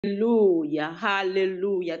Hallelujah,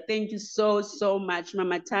 hallelujah. Thank you so much,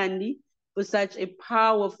 Mama Tandi, for such a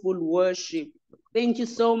powerful worship. Thank you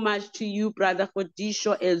so much to you, Brother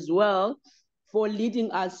Hodisho, as well, for leading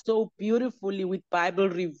us so beautifully with Bible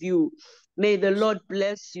review. May the Lord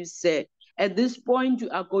bless you, sir. At this point, you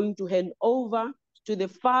are going to hand over to the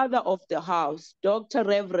father of the house, Dr.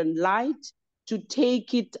 Reverend Light, to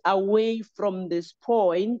take it away from this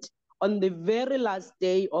point on the very last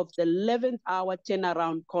day of the 11th hour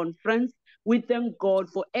turnaround conference. We thank God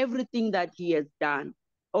for everything that he has done.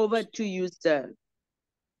 Over to you, sir.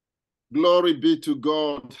 Glory be to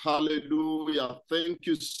God. Hallelujah. Thank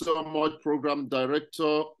you so much, Program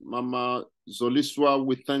Director, Mama Zoliswa.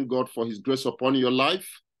 We thank God for his grace upon your life.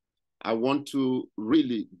 I want to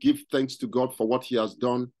really give thanks to God for what he has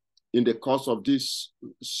done in the course of this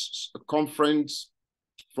conference.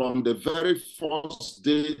 From the very first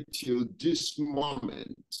day till this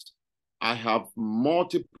moment, I have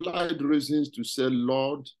multiplied reasons to say,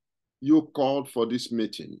 Lord, you called for this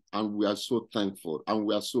meeting, and we are so thankful, and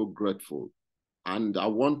we are so grateful. And I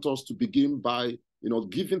want us to begin by,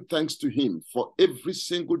 giving thanks to him for every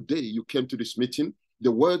single day you came to this meeting,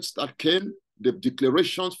 the words that came, the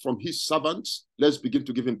declarations from his servants. Let's begin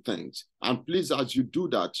to give him thanks. And please, as you do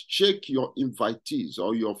that, check your invitees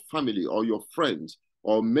or your family or your friends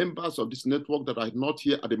or members of this network that are not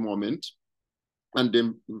here at the moment, and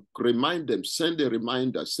then remind them, send a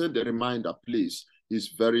reminder, please. Is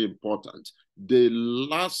very important. The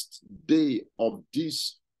last day of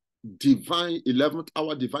this divine 11th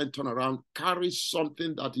hour divine turnaround carries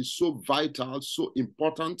something that is so vital, so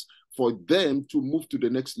important for them to move to the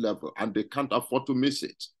next level, and they can't afford to miss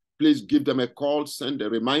it. Please give them a call, send a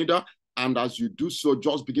reminder, and as you do so,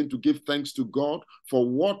 just begin to give thanks to God for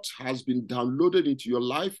what has been downloaded into your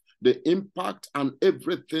life, the impact and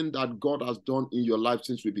everything that God has done in your life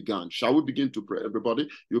since we began. Shall we begin to pray, everybody?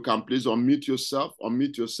 You can please unmute yourself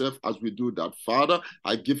as we do that. Father,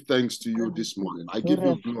 I give thanks to you this morning. I give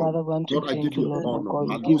you glory. Lord, I give you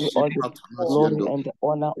honor. I give you all the glory and the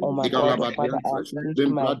honor, oh my God. Father, I lift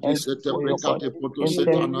my hands before you, God. In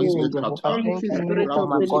thanksgiving, Jehovah. Thank you, oh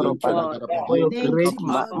my God, Father, for your great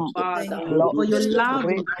for your love,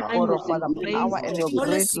 great God, kindness, Father, and grace. power and your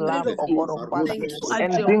great love, oh God, Father,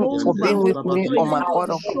 and Jehovah, for being with me, oh my God,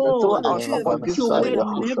 sure throughout of this your word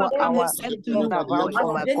never 24 hours around,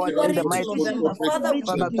 oh my God, in the mighty name of Father,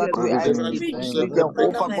 that we are especially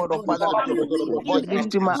Jehovah, God, Father, God,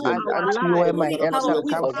 lifting my eyes unto you, where my help shall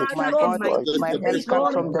come from, my God, my help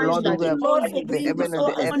comes from the Lord who have the heaven and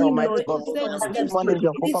the earth, Almighty God. This morning,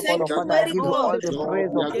 Jehovah, God, Father, I give you all the praise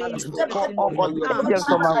of for all God, the angels,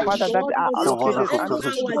 oh my Father, that are allocated unto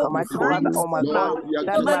you, Almighty Father, oh my God,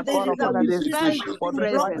 that my God, oh Father, they speak for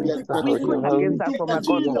the against us, oh my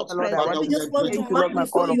God, Lord, I want to thank you, Lord, my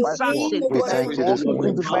God, oh Father, We thank you this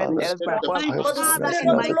morning, Father. my God,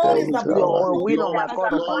 Another day, your God. will, oh my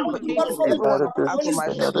God, oh Father,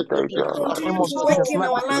 Another day, God. name of Jesus, my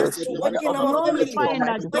Bless you.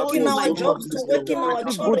 work in our jobs, to work in our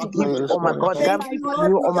good gift, oh my God, God,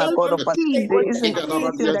 you, oh my God, of us. There isn't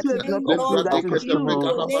anything that is not of you that is good.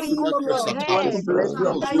 I want to bless you and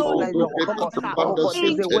recognize your God. Oh God,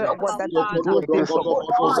 there's a way, oh God, that you do things, oh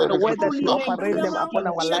God. The way that you operate them upon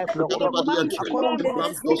our life, oh God. According to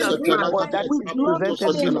the scriptures, oh God, that is presented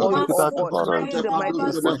before you, oh God. In the mighty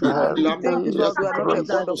name of Jesus, we thank you, Lord. We are not a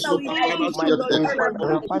God of good, mighty Father,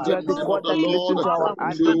 but you are the God that listens to our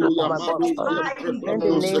heart, oh my God. In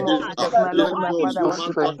the name of Jesus, my Lord, my Father, I want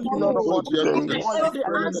to thank you, Lord, oh God, for all the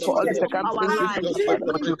challenges, for all the circumstances,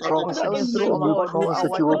 Father, going through, oh my God, you are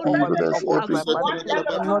watching over me, oh God, my Father.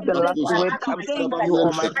 And not the last word comes from you,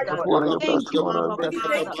 Almighty God. Thank you, Lord, I will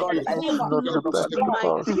not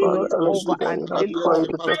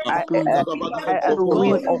over until I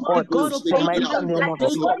win, oh God, the mighty name of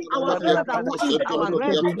Jesus. Lord, my Father, the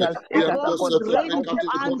results take us,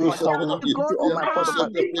 oh God,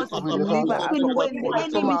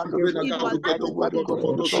 oh my God, deliver us, oh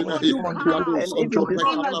God, from our and even this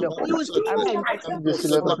I'm expecting this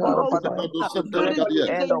level, Father, to bless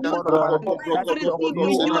the end of God, Father, that is of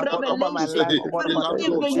you, oh my God, over my life, oh God, Father,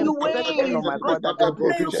 and that end, oh my God, that I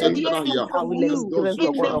will experience,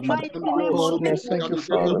 oh God, Father, goodness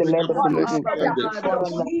in the land of the living. God,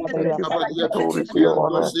 my Father, we are Glory to your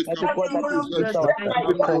honor. that is God that is with our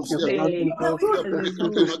Thank you. bring my God,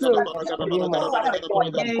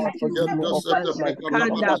 forgive me of my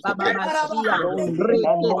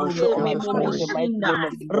This morning.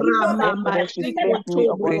 me,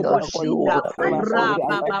 oh God, We ask you, O God,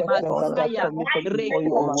 my babasaya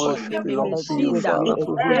rekosone meshinda.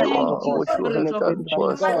 Thank you, Spirit of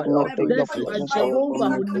living God, that you are Jehovah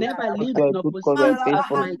who never leaves nor forsakes us,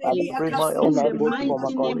 my King. In the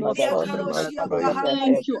mighty name of Jesus,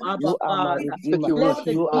 thank you, Abba Father. Blessed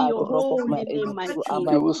be your holy name, my King.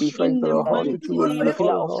 You will strengthen In the our heart mighty that you will name lift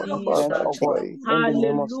our of heart above Jesus. our way. In the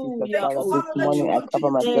name of Jesus, Hallelujah, Father, oh this morning I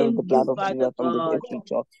cover myself with the thank you, blood of Father Jesus from the God. head to the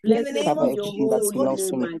toe. Blessed Cover be your everything that holy belongs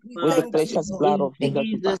to name, me. my With the Father. precious blood In of Jesus,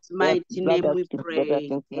 Jesus' the mighty blood name that we speaks better pray.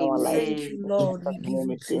 things in our life. Amen. Lord, we give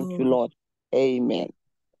you Thank you, Lord. Amen.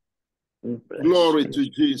 Glory to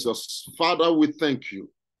Jesus. Father, we thank you.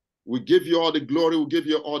 We give you all the glory. We give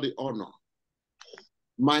you all the honor.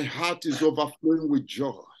 My heart is overflowing with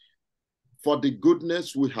joy for the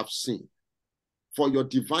goodness we have seen, for your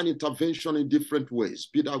divine intervention in different ways.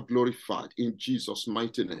 Be thou glorified in Jesus'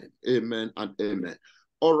 mighty name. Amen and amen.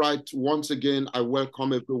 All right, once again, I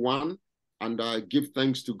welcome everyone and I give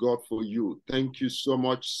thanks to God for you. Thank you so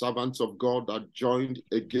much, servants of God that joined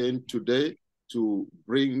again today to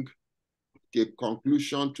bring a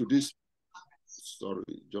conclusion to this. Sorry,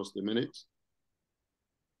 just a minute.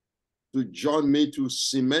 To join me to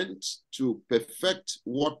cement, to perfect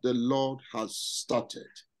what the Lord has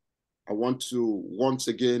started. I want to once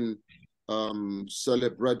again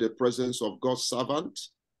celebrate the presence of God's servant,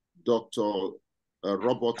 Dr.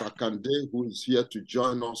 Robert Akande, who is here to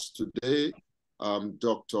join us today,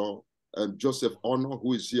 Dr. Joseph Honor,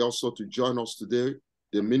 who is here also to join us today.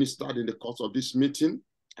 They ministered in the course of this meeting,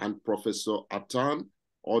 and Professor Atan,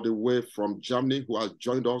 all the way from Germany, who has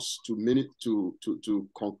joined us to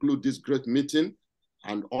conclude this great meeting,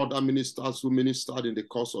 and other ministers who ministered in the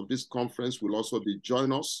course of this conference will also be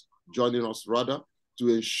joining us to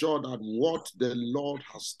ensure that what the Lord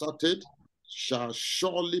has started shall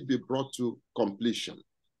surely be brought to completion.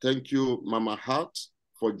 Thank you, Mama Hart,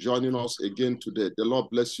 for joining us again today. The Lord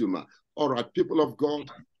bless you, ma. All right, people of God,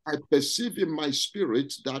 I perceive in my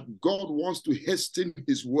spirit that God wants to hasten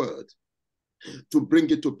his word to bring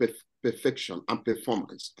it to perfection and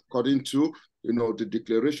performance. According to the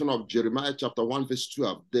declaration of Jeremiah chapter 1 verse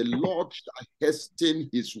 12, the Lord shall hasten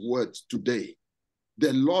his word today.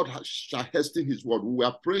 The Lord shall hasten his word. We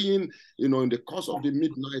were praying, in the course of the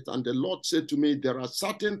midnight, and the Lord said to me, there are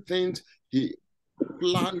certain things he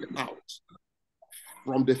planned out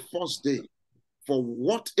from the first day. For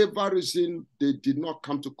whatever reason, they did not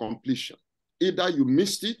come to completion. Either you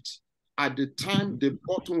missed it, at the time the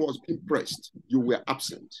button was being pressed, you were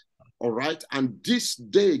absent. All right? And this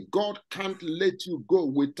day, God can't let you go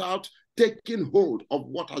without taking hold of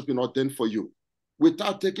what has been ordained for you.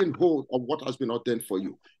 Without taking hold of what has been ordained for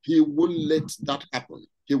you. He won't let that happen.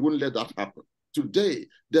 He won't let that happen. Today,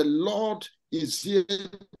 the Lord is here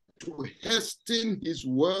to hasten his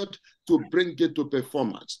word to bring it to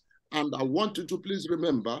performance. And I want you to please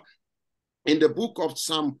remember, in the book of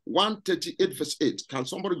Psalm 138, verse 8, can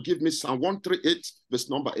somebody give me Psalm 138, verse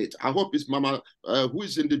number 8? I hope it's Mama who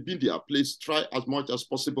is in the media. Please try as much as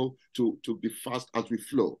possible to be fast as we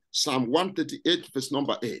flow. Psalm 138, verse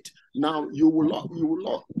number 8. Now, you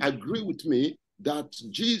will agree with me that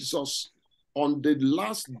Jesus, on the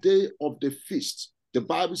last day of the feast, the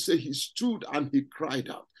Bible says he stood and he cried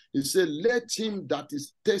out. He said, let him that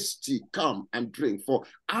is thirsty come and drink, for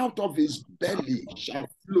out of his belly shall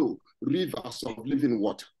flow rivers of living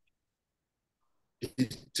water. He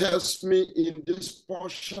tells me in this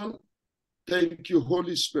portion, thank you,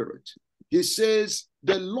 Holy Spirit. He says,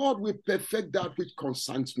 the Lord will perfect that which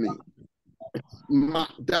concerns me.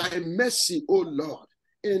 Thy mercy, O Lord,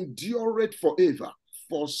 endureth forever.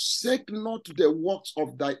 Forsake not the works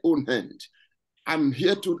of thy own hand. I'm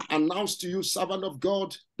here to announce to you, servant of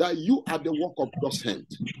God, that you are the work of God's hand,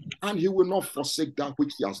 and he will not forsake that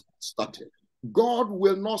which he has started. God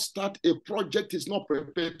will not start a project he's not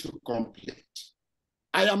prepared to complete.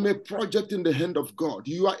 I am a project in the hand of God.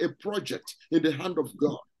 You are a project in the hand of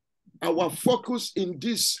God. Our focus in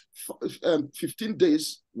these 15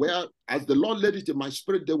 days, where as the Lord led it in my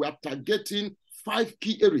spirit, they were targeting 5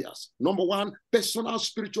 key areas. Number 1, personal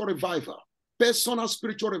spiritual revival. Personal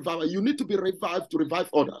spiritual revival. You need to be revived to revive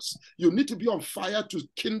others. You need to be on fire to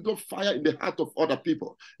kindle fire in the heart of other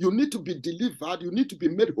people. You need to be delivered. You need to be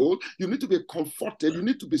made whole. You need to be comforted. You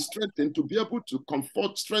need to be strengthened to be able to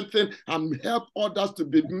comfort, strengthen, and help others to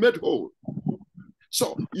be made whole.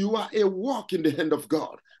 So you are a work in the hand of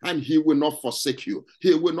God, and he will not forsake you.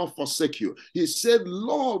 He will not forsake you. He said,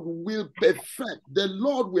 Lord will perfect, the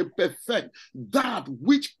Lord will perfect that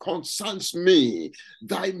which concerns me.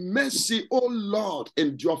 Thy mercy, O Lord,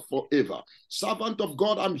 endure forever. Servant of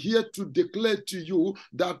God, I'm here to declare to you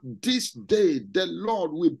that this day the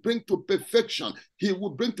Lord will bring to perfection. He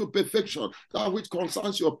will bring to perfection that which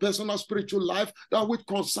concerns your personal spiritual life, that which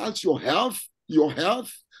concerns your health,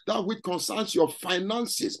 that which concerns your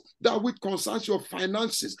finances, that which concerns your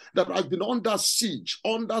finances that has been under siege.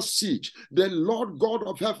 The Lord God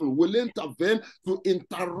of heaven will intervene to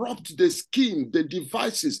interrupt the scheme, the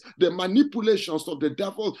devices, the manipulations of the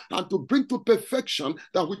devil, and to bring to perfection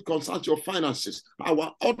that which concerns your finances.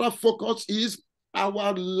 Our other focus is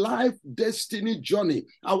our life destiny journey,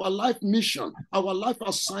 our life mission, our life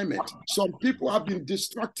assignment. Some people have been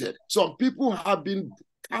distracted. Some people have been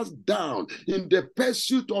cast down in the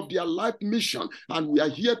pursuit of their life mission. And we are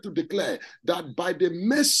here to declare that by the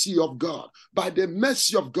mercy of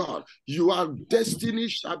God, your destiny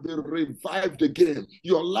shall be revived again.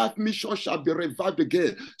 Your life mission shall be revived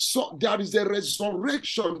again. So there is a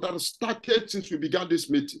resurrection that started since we began this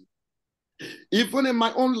meeting. Even in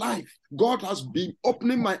my own life, God has been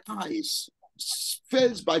opening my eyes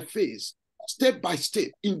phase by phase, step by step,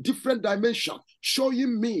 in different dimensions,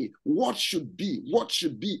 showing me what should be,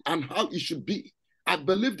 and how it should be. I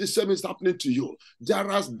believe the same is happening to you. There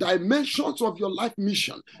are dimensions of your life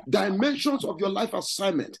mission, dimensions of your life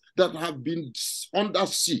assignment that have been under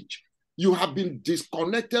siege. You have been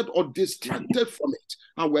disconnected or distracted from it.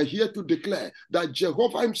 And we're here to declare that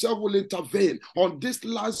Jehovah himself will intervene on this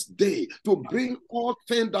last day to bring all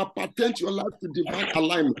things that pertain to your life to divine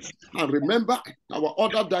alignment. And remember, our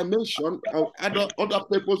other dimension, our other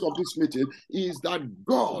purpose of this meeting is that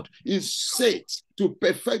God is set to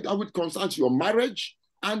perfect that which concerns your marriage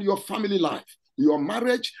and your family life. Your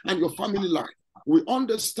marriage and your family life. We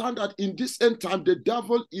understand that in this end time, the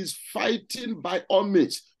devil is fighting by all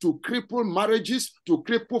means to cripple marriages, to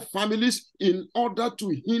cripple families in order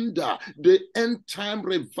to hinder the end time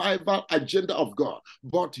revival agenda of God.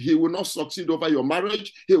 But he will not succeed over your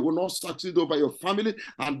marriage. He will not succeed over your family.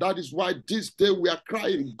 And that is why this day we are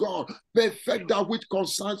crying, God, perfect that which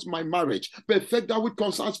concerns my marriage. Perfect that which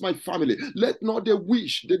concerns my family. Let not the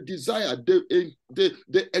wish, the desire,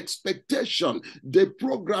 the expectation, the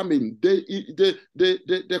programming,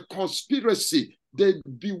 the conspiracy, the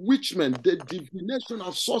bewitchment, the divination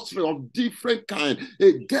and sorcery of different kind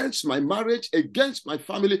against my marriage, against my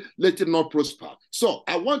family, let it not prosper. So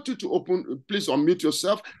I want you to please unmute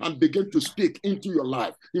yourself and begin to speak into your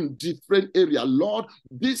life in different areas. Lord,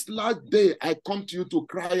 this last day I come to you to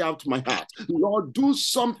cry out my heart. Lord, do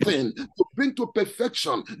something to bring to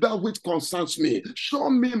perfection that which concerns me. Show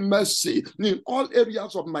me mercy in all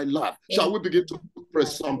areas of my life. Shall we begin to pray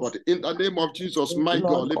somebody? In the name of Jesus, my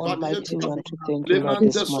Lord God. Almighty, we want to thank you, Lord,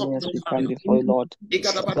 this morning as we come before you, Lord.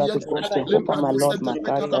 That is God, Jehovah, my Lord, my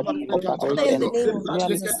God, that you operate and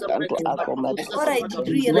minister unto us, Almighty Lord, I God.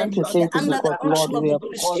 decree We and I want to declare thank you under the because, Lord, unction of we the have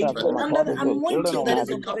Holy called us, Spirit, oh my under God, the as your children, anointing that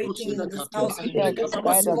is Almighty. operating in this You house, have from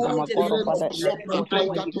inspired this us, oh my moment in God, the oh name of Father, Jesus, to I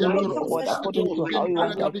live, oh God, confess according to how you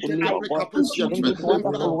want us to live, oh God, in this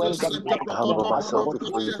wonderful world that you have I given humble us, oh myself God, to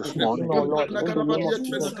before you this live in, morning. oh Lord, in the name of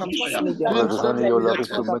Jesus. May the Where Lord there's God only that your you love have is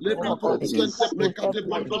called us, oh permitted, my there God, is you have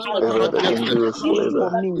favor that to endures pray for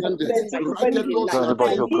forever. me, Grant like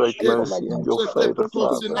about your great mercy and your favor,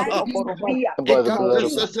 Father. oh God, oh Father, And by the my blood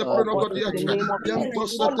of the weakness, oh Son, God, in the name of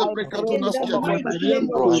Jesus. I pray, oh my God,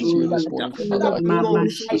 oh, I Jesus, thank you that this morning, you Father. will I give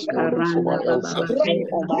thank me you this morning for my to Elsa. pray,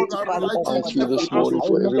 Almighty Father, oh Thank God, you this as morning I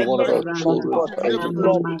for every live, one of our that children, God, for every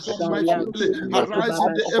Lord, educated you my will children, give for me, every Arise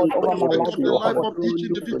in the oh God, over my effort according life, of to the oh your life God. heart of each and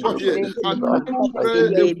individual your here. faith, Thank you, And Father. we Jesus. I pray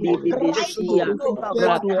thank you a this morning. To God, we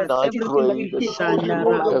have And I everything that pray it that takes to God be live you my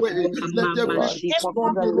rolled life. have away. Thank you, Let every Jesus. right. God,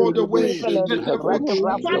 struggle be that rolled the away. devil has You Let have every right the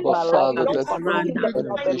rap you with have a my trouble, life. father Thank let you, that God, every for the devil sickness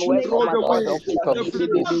has been vision, be working, oh rolled my Father. God, away. against Come me. Every to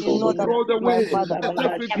me, You so know be that, Lord. rolled my away. Father,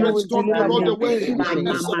 Let every you great will storm be deliver rolled me. away. You will Blessed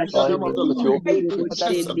deliver be the name of me. the Amen. But Lord. your That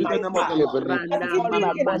Blessed be vision, the my name of path. the Lord. heavenly Everything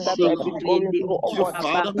I've done that vision, I've been going through, oh Thank you, God,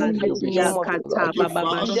 Father. in your the vision, name of Father. I Thank Jesus. you, give you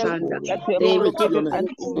Father. thanks Just for that it. you have Glory to your located name.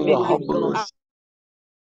 unto In me. your humbleness.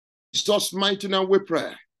 Jesus' mighty name we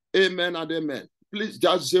pray. Amen and amen. Please,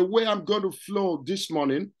 there's a way I'm going to flow this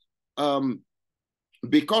morning.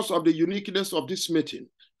 Because of the uniqueness of this meeting,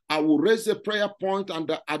 I will raise a prayer point, and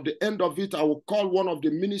at the end of it, I will call one of the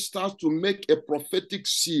ministers to make a prophetic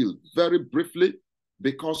seal very briefly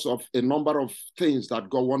because of a number of things that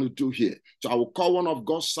God wants to do here. So I will call one of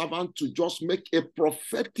God's servants to just make a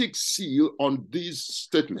prophetic seal on this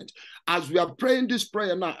statement. As we are praying this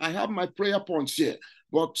prayer now, I have my prayer points here,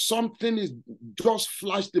 but something is just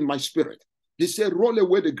flashed in my spirit. He said, roll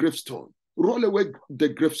away the gravestone. Roll away the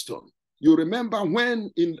gravestone. You remember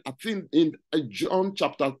when I think in John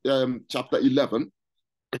chapter 11,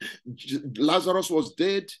 Lazarus was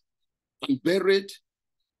dead and buried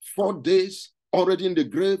 4 days, already in the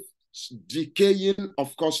grave, decaying.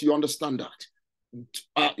 Of course, you understand that.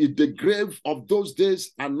 The grave of those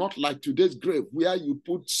days are not like today's grave, where you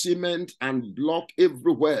put cement and block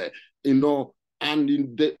everywhere, and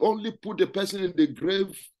they only put the person in the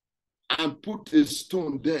grave and put a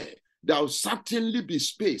stone there. There will certainly be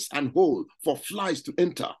space and hole for flies to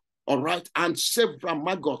enter. All right. And several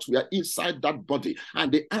maggots were inside that body,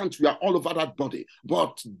 and the ants were all over that body.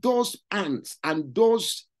 But those ants and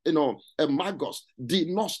those, maggots did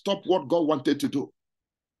not stop what God wanted to do.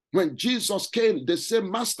 When Jesus came, they said,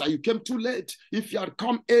 Master, you came too late. If you had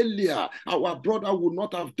come earlier, our brother would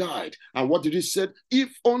not have died. And what did he say? If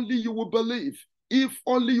only you will believe. If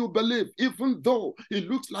only you believe, even though it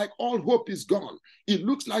looks like all hope is gone, it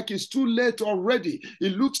looks like it's too late already,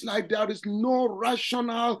 it looks like there is no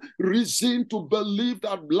rational reason to believe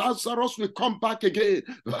that Lazarus will come back again.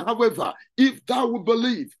 However, if thou will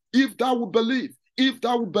believe, if thou will believe, if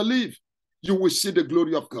thou will believe, you will see the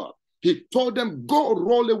glory of God. He told them, go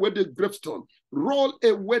roll away the gravestone. Roll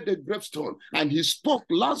away the gravestone. And he spoke,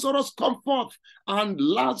 Lazarus, come forth. And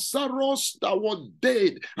Lazarus that was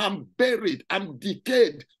dead and buried and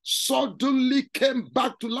decayed suddenly came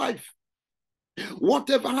back to life.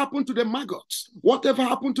 Whatever happened to the maggots, whatever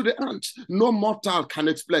happened to the ants, no mortal can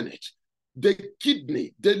explain it. The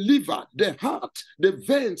kidney, the liver, the heart, the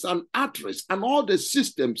veins and arteries, and all the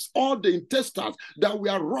systems, all the intestines that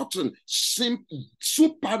were rotten,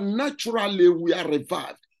 supernaturally we are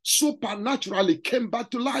revived. Supernaturally came back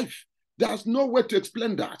to life. There's no way to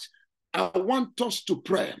explain that. I want us to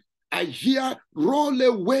pray. I hear, roll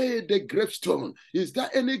away the gravestone. Is there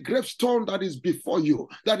any gravestone that is before you,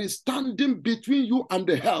 that is standing between you and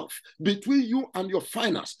the health, between you and your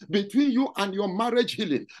finance, between you and your marriage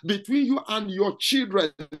healing, between you and your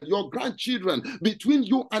children, your grandchildren, between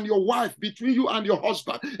you and your wife, between you and your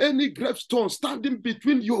husband? Any gravestone standing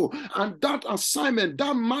between you and that assignment,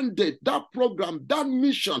 that mandate, that program, that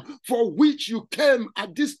mission for which you came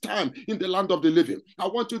at this time in the land of the living. I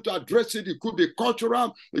want you to address it. It could be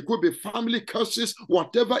cultural, it could be family curses,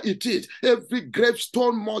 whatever it is. Every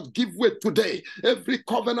gravestone must give way today. Every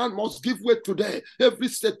covenant must give way today. Every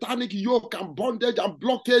satanic yoke and bondage and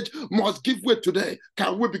blockage must give way today.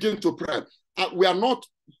 Can we begin to pray? We are not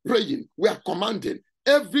praying, we are commanding.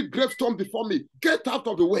 Every gravestone before me, get out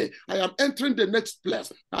of the way. I am entering the next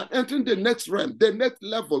place. I'm entering the next realm, the next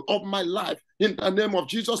level of my life in the name of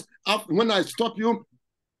Jesus. When I stop you,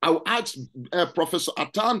 I will ask Professor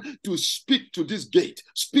Atan to speak to this gate,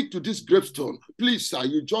 speak to this gravestone. Please, sir,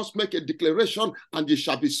 you just make a declaration and it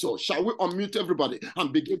shall be so. Shall we unmute everybody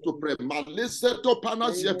and begin to pray? In the mighty name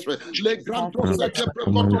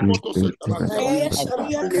of Spirit of God,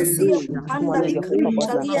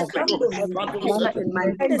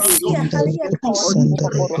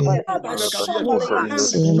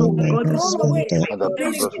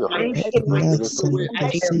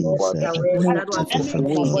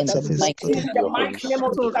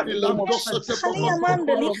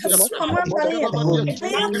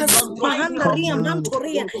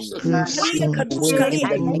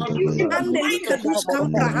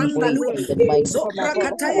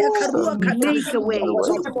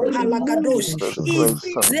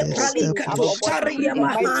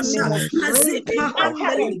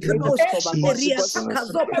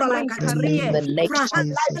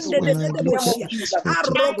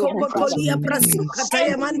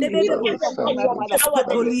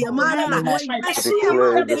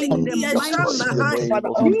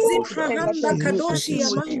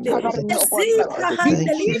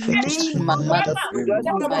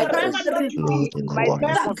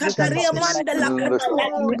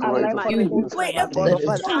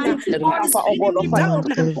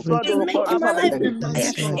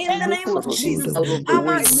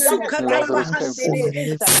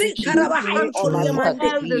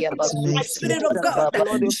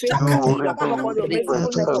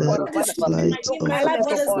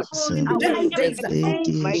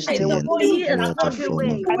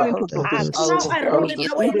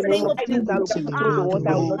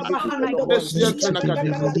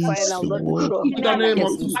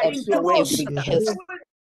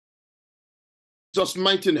 Jesus'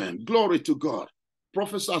 mighty name. Glory to God.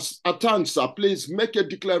 Professor Atansa, please make a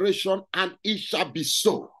declaration and it shall be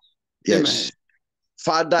so. Yes.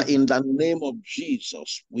 Father, in the name of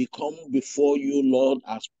Jesus, we come before you, Lord,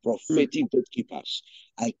 as prophetic gatekeepers.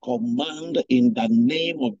 I command in the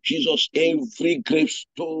name of Jesus every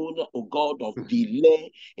gravestone, oh God, of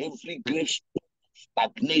delay, every gravestone of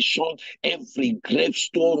stagnation, every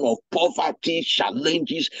gravestone of poverty,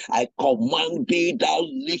 challenges, I command be thou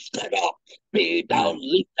lifted up, be thou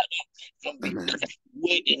lifted up from the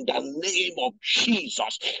way in the name of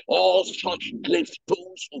Jesus. All such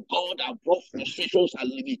gravestones, oh God, have brought frustrations and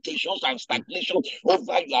limitations and stagnation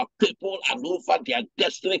over your people and over their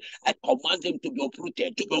destiny. I command them to be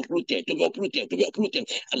uprooted, to be uprooted, to be uprooted, to be uprooted,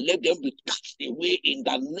 and let them be cast away in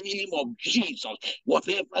the name of Jesus.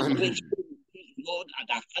 Whatever gravestone, Lord,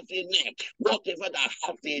 that has a name, whatever that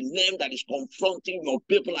has a name that is confronting your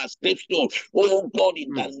people as gravestone, oh God, in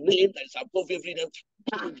the name that is above every name,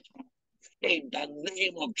 in the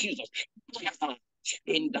name of Jesus,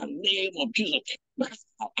 in the name of Jesus,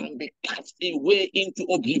 and be cast away into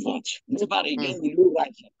oblivion. Never again will you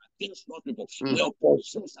rise up against God's people. We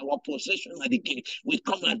possess our possession at the gate. We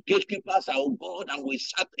come as gatekeepers, our God, and we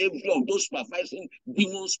sack every of those supervising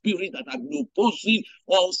demon spirits that have been opposing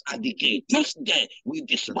us at the gate. Just there, we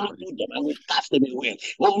dismantle them and we cast them away.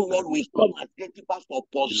 Oh Lord, we come as gatekeepers to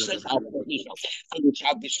possess our position, and it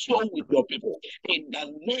shall be so with your people. In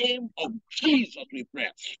the name of Jesus, we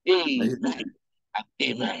pray. Amen.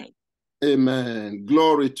 Amen. Amen.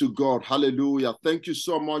 Glory to God. Hallelujah. Thank you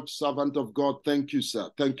so much, servant of God. Thank you, sir.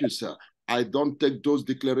 Thank you, sir. I don't take those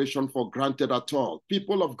declarations for granted at all.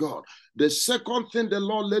 People of God, the second thing the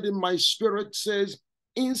Lord led in my spirit says,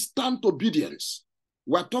 instant obedience.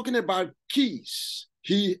 We're talking about keys.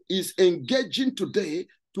 He is engaging today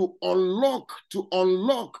to unlock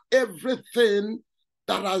everything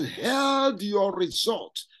that has held your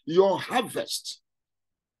result, your harvest.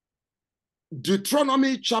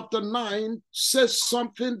 Deuteronomy chapter 9 says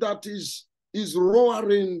something that is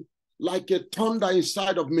roaring like a thunder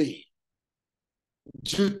inside of me.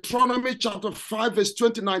 Deuteronomy chapter 5 verse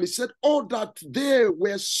 29, it said, oh, that there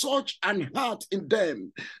were such an heart in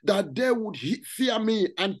them, that they would fear me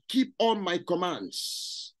and keep all my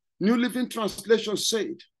commands. New Living Translation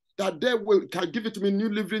said that they will, can give it to me, New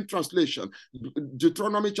Living Translation,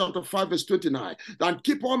 Deuteronomy chapter 5 verse 29, and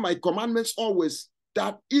keep all my commandments always,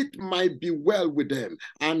 that it might be well with them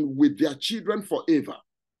and with their children forever.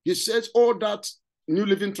 He says, oh, that, New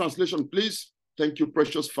Living Translation, please. Thank you,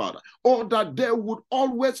 precious Father. Oh, that they would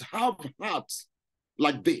always have hearts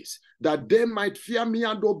like this, that they might fear me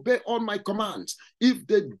and obey all my commands. If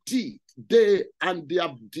they did, they and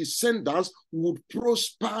their descendants would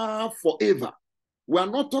prosper forever. We are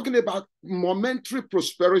not talking about momentary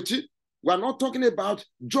prosperity. We're not talking about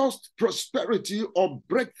just prosperity or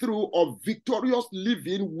breakthrough or victorious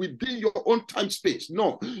living within your own time space.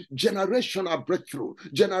 No, generational breakthrough,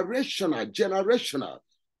 generational.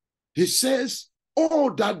 He says,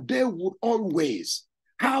 oh, that they would always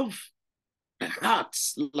have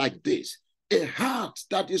hearts like this, a heart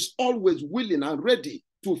that is always willing and ready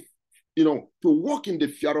to walk in the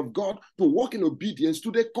fear of God, to walk in obedience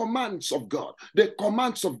to the commands of God,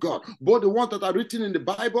 both the ones that are written in the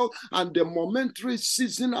Bible and the momentary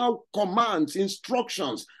seasonal commands,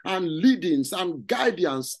 instructions, and leadings and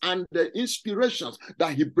guidance and the inspirations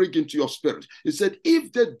that he brings into your spirit. He said,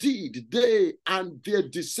 if they did, they and their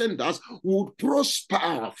descendants would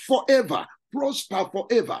prosper forever.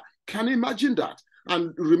 Can you imagine that?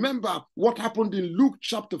 And remember what happened in Luke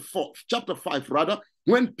chapter 5,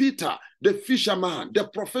 when Peter, the fisherman, the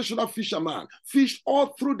professional fisherman, fished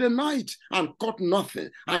all through the night and caught nothing.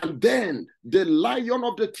 And then the Lion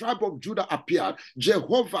of the tribe of Judah appeared.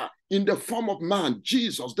 Jehovah in the form of man,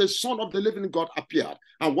 Jesus, the Son of the living God, appeared.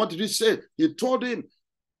 And what did he say? He told him,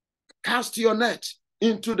 cast your net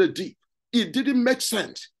into the deep. It didn't make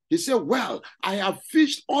sense. He said, well, I have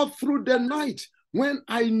fished all through the night when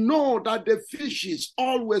I know that the fishes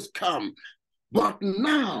always come. But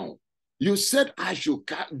now you said I should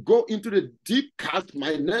go into the deep, cast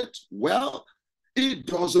my net. Well, it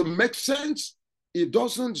doesn't make sense. It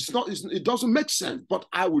doesn't make sense, but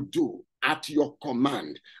I will do at your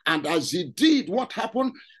command. And as he did, what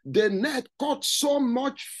happened? The net caught so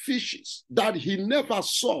much fishes that he never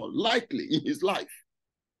saw likely in his life.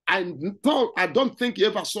 I don't think he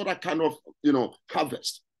ever saw that kind of,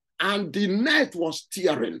 harvest. And the net was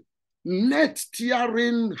tearing. Net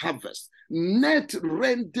tearing harvest, net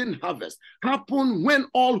rending harvest happened when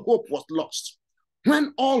all hope was lost.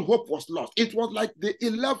 When all hope was lost, it was like the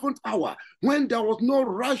 11th hour when there was no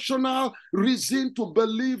rational reason to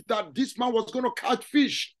believe that this man was going to catch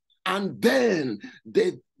fish. And then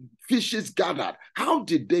the fishes gathered. How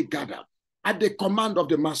did they gather? At the command of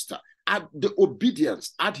the master. at the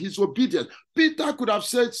obedience, at his obedience. Peter could have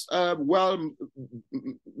said, well,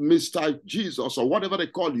 Mr. Jesus, or whatever they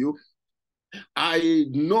call you, I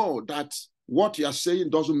know that what you are saying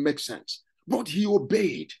doesn't make sense. But he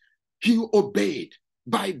obeyed. He obeyed.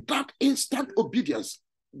 By that instant obedience,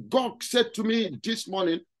 God said to me this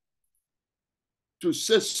morning to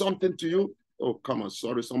say something to you. Oh, come on,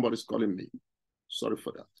 sorry, somebody's calling me. Sorry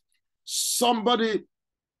for that. Somebody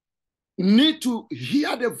need to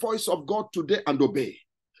hear the voice of God today and obey.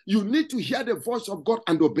 You need to hear the voice of God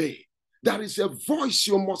and obey. There is a voice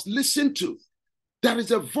you must listen to. There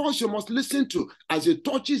is a voice you must listen to as it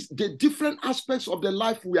touches the different aspects of the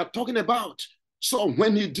life we are talking about. So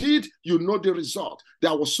when he did, you know the result.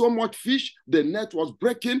 There was so much fish, the net was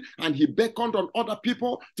breaking, and he beckoned on other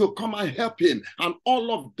people to come and help him. And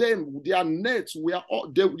all of them, their nets were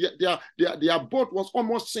all, their boat was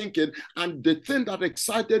almost sinking. And the thing that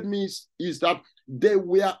excited me is that they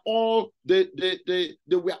were all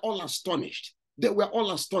astonished. They were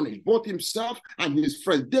all astonished, both himself and his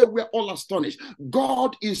friends. They were all astonished.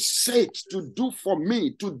 God is said to do for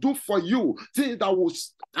me, to do for you, things that will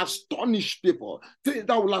astonish people, things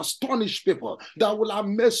that will astonish people, that will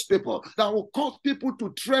amaze people, that will cause people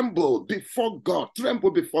to tremble before God, tremble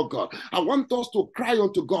before God. I want us to cry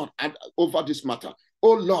unto God over this matter.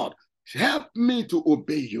 Oh Lord, help me to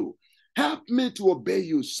obey you. Help me to obey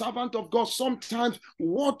you, servant of God. Sometimes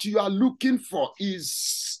what you are looking for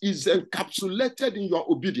is encapsulated in your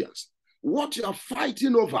obedience. What you are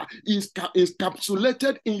fighting over is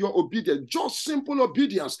encapsulated in your obedience. Just simple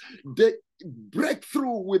obedience. The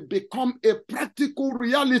breakthrough will become a practical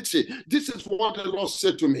reality. This is what the Lord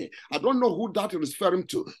said to me. I don't know who that is referring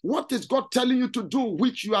to. What is God telling you to do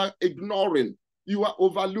which you are ignoring? You are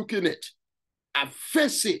overlooking it.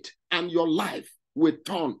 Face it, and your life will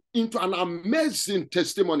turn into an amazing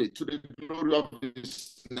testimony to the glory of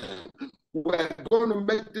His name. We're going to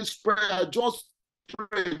make this prayer. Just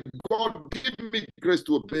pray, God, give me grace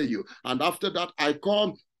to obey you. And after that, I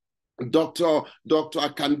call Dr.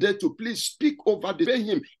 Akande to please speak over the obey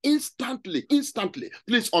him instantly.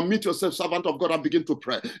 Please unmute yourself, servant of God, and begin to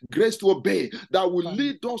pray. Grace to obey that will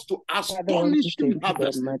lead us to astonishing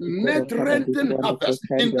harvest, net-renting harvest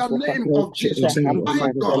in the name of Jesus. My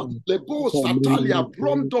God, Lebo Satalia,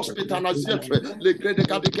 Bromdos Pitanazetre, Le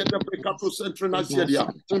Gredecadicata Precato Centre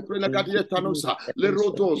Nazeria, Imprenagadietanosa, Le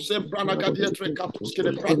Rodo, Sempranagadiatre Catuske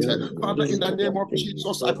Prate. Father, in the name of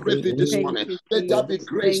Jesus, I pray thee this morning. Let there be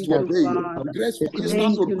grace to obey you. Grace for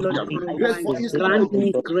instant obedience. Grace for instant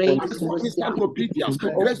obedience.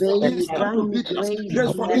 Grace for instant obedience.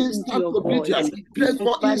 Grace for instant obedience. Grace for instant obedience. Grace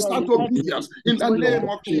for instant obedience. In the name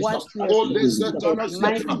of Jesus. Oh, listen, grace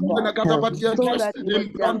for instant obedience.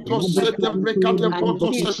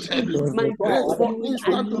 Grace for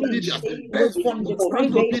instant obedience. Grace for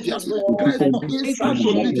instant obedience. For instant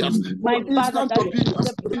obedience. In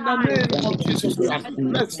the name of Jesus Christ. Blessed be your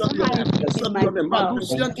name. Blessed be your name.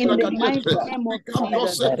 In the mighty name of Jesus, I'm ready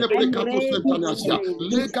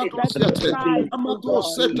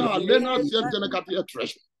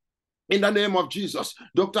in the name of Jesus.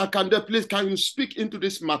 Dr. Kande, please, can you speak into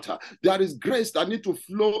this matter? There is grace that needs to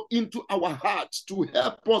flow into our hearts to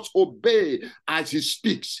help us obey as he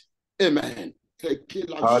speaks. Amen.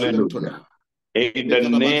 Hallelujah. In the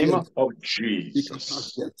name of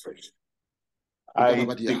Jesus, I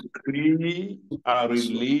decree a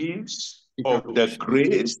release of the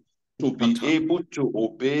grace to be able to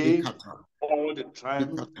obey all the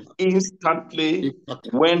time, instantly,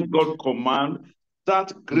 when God commands.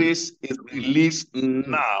 That grace is released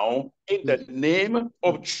now in the name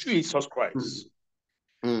of Jesus Christ.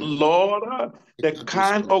 Lord, the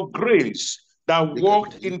kind of grace that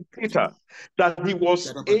worked in Peter, that he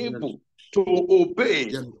was able to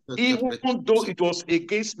obey, even though it was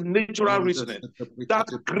against natural reasoning. That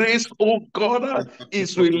grace, oh God,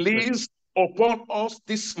 is released upon us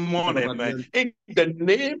this morning in the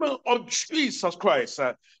name of Jesus Christ.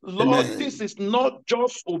 Lord, Amen. This is not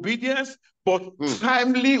just obedience, but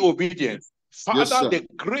timely obedience. Father, the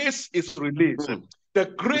grace is released. The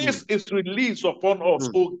grace is released upon us,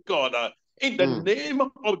 oh God, in the name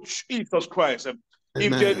of Jesus Christ. Amen.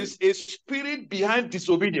 If there is a spirit behind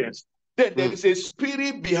disobedience, then there is a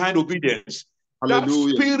spirit behind obedience.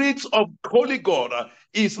 Hallelujah. That spirit of Holy God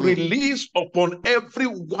is released upon every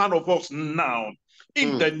one of us now.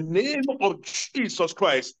 In the name of Jesus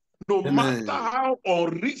Christ, no matter how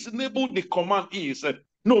unreasonable the command is,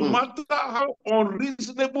 no matter how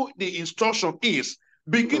unreasonable the instruction is,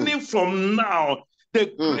 beginning from now,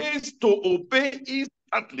 the grace to obey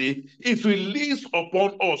instantly is released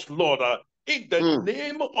upon us, Lord. In the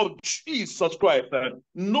name of Jesus Christ,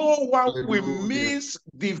 no one will miss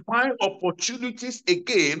divine opportunities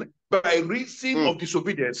again by reason of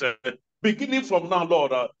disobedience. Beginning from now,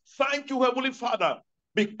 Lord, thank you, Heavenly Father,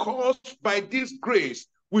 because by this grace,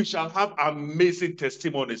 we shall have amazing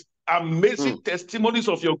testimonies, amazing testimonies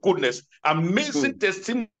of your goodness, amazing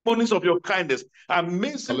testimonies of your kindness,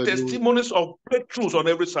 amazing testimonies of breakthroughs on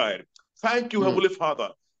every side. Thank you, Heavenly Father,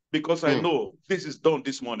 because I know this is done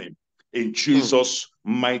this morning. In Jesus'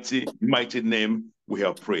 mighty name, we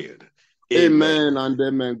have prayed. Amen and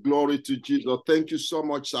amen. Glory to Jesus. Thank you so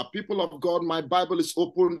much, sir. People of God, my Bible is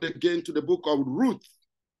opened again to the book of Ruth.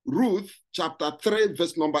 Ruth, chapter 3,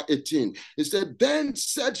 verse number 18. It said, then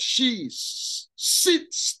said she,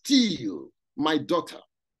 sit still, my daughter.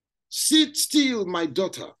 Sit still, my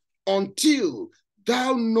daughter, until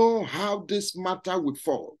thou know how this matter will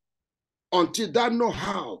fall. Until thou know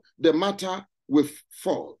how the matter will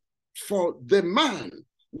fall. For the man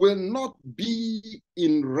will not be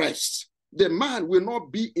in rest. The man will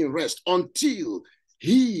not be in rest until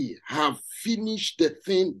he have finished the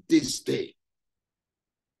thing this day.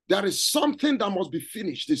 There is something that must be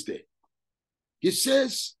finished this day. He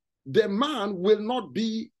says, the man will not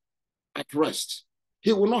be at rest.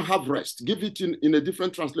 He will not have rest. Give it in a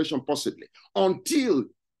different translation possibly. Until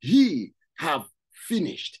he have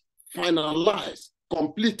finished, finalized,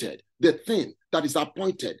 completed the thing that is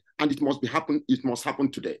appointed, and it must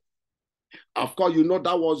happen today. Of course, you know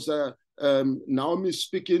that was Naomi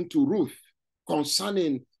speaking to Ruth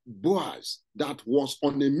concerning Boaz that was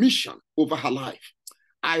on a mission over her life.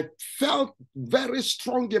 I felt very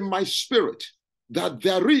strong in my spirit that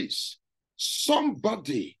there is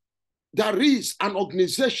somebody, there is an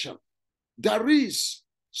organization, there is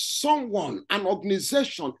someone, an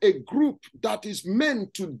organization, a group that is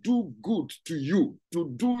meant to do good to you,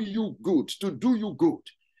 to do you good, to do you good.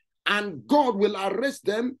 And God will arrest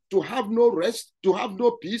them to have no rest, to have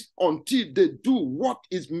no peace until they do what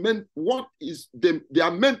they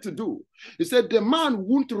are meant to do. He said the man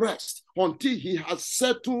won't rest until he has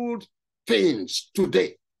settled things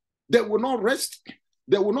today. They will not rest.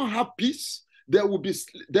 They will not have peace. They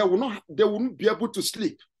won't be able to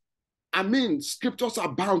sleep. I mean, scriptures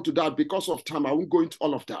are bound to that because of time. I won't go into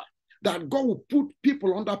all of that. That God will put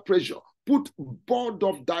people under pressure, put board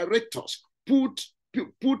of directors, put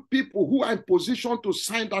people who are in position to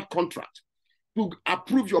sign that contract, to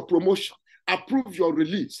approve your promotion, approve your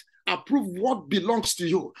release, approve what belongs to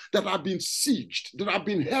you, that have been sieged, that have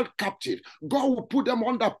been held captive. God will put them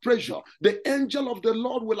under pressure. The angel of the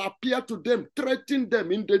Lord will appear to them, threaten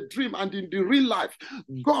them in the dream and in the real life.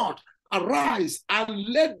 God, arise and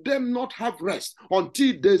let them not have rest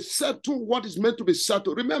until they settle what is meant to be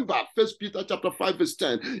settled. Remember, 1 Peter chapter 5 verse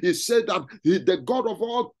 10, he said that the God of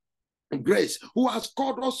all grace, who has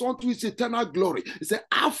called us unto his eternal glory. He said,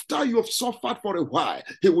 after you have suffered for a while,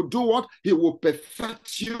 he will do what? He will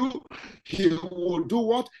perfect you. He will do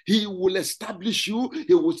what? He will establish you.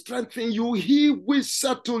 He will strengthen you. He will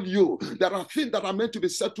settle you. There are things that are meant to be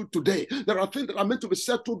settled today. There are things that are meant to be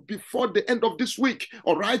settled before the end of this week,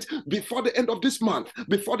 all right? Before the end of this month,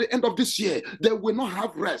 before the end of this year. They will not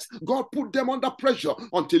have rest. God put them under pressure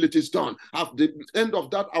until it is done. At the end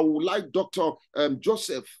of that, I would like Dr.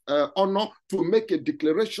 Joseph Honor to make a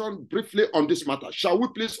declaration briefly on this matter. Shall we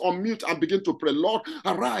please unmute and begin to pray? Lord,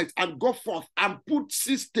 arise and go forth and put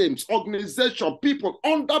systems, organization, people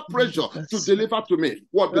under pressure to deliver to me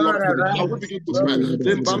what belongs to me. Shall we begin to pray?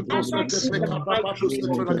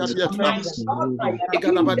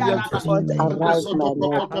 Arise, my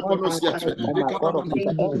Lord, oh my God of the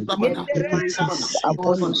earth, upon the people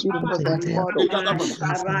that God of my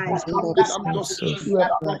life,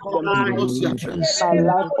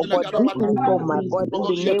 oh God, even for my God, in the name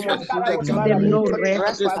of Jesus, Father, no let it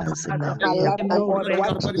rest, rest my life, oh God,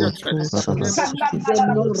 what give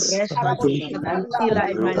them no rest until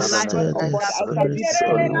I finalize oh God, I can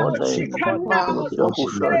decree, oh God, now,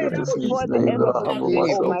 before the end of this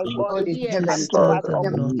day, oh my God in heaven, that of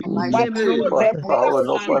what no rest, Power,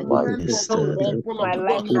 not by might. no rest, my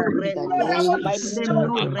life, no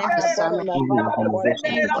in rest, the name of give them no rest.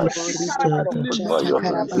 my God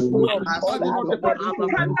and my Father, oh God, people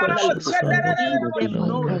of God, ask God in the eternal Give them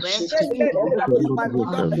no rest. every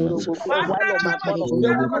man while oh my God of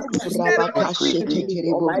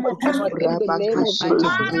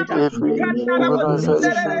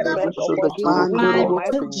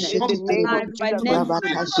Almighty God, in the name of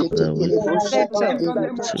Jesus, Every organization, every oh God, in the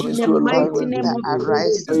name of Jesus, In the mighty name of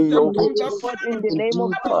arise, Jesus, in the name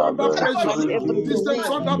of Father, to everything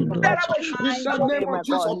in the name my of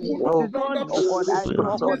Jesus, God, put oh God, I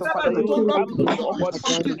know, God, Father, you will come through, oh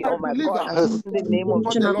God, body, oh my God, in the name of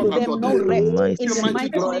what the Lord has them no ordained. rest Mighty in the Mighty mighty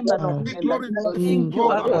God. name of We Jesus. glorify Thank you,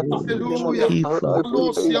 God. Abba. Hallelujah.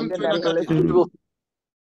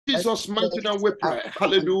 Jesus' mighty name we pray.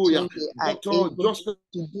 Hallelujah. Doctor, just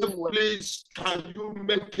please, can you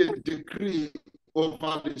make a decree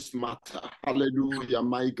over this matter? Hallelujah,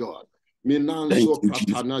 my God. Thank you,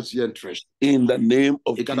 Jesus. In the name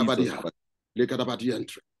of Jesus Christ.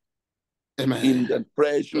 Amen. In the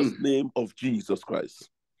precious name of Jesus Christ.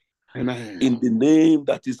 Amen. In the name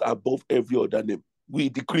that is above every other name, we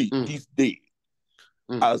decree this day,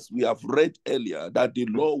 as we have read earlier, that the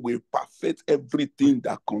Lord will perfect everything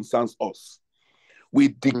that concerns us. We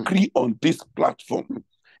decree on this platform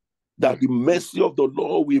that the mercy of the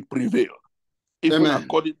Lord will prevail. Even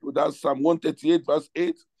according to that Psalm 138 verse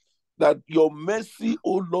 8, that your mercy,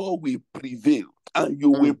 O Lord, will prevail and you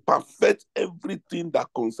will perfect everything that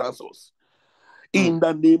concerns us. In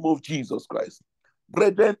the name of Jesus Christ.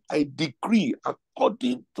 Brethren, I decree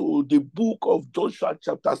according to the book of Joshua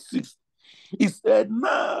chapter 6, he said,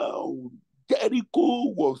 now Jericho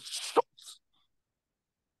was shut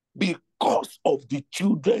because of the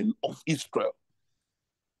children of Israel.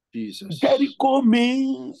 Jesus. Jericho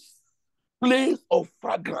means place of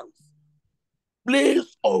fragrance,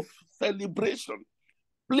 place of celebration,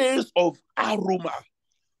 place of aroma,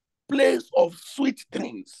 place of sweet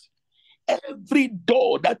things. Every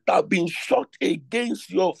door that has been shut against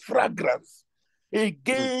your fragrance,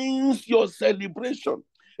 against your celebration,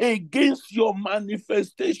 against your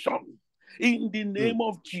manifestation, in the name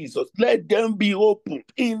of Jesus, let them be opened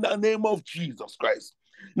in the name of Jesus Christ.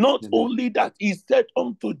 Not only that, he said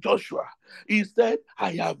unto Joshua, he said,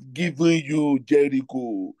 I have given you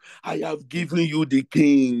Jericho, I have given you the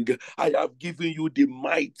king, I have given you the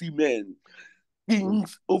mighty men.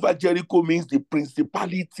 Kings over Jericho means the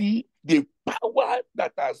principality, the power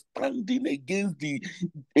that are standing against the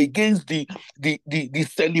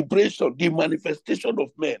celebration, the manifestation of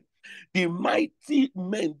men. The mighty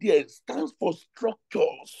men there stands for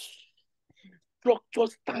structures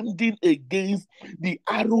standing against the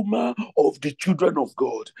aroma of the children of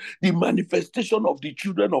God, the manifestation of the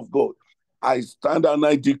children of God. I stand and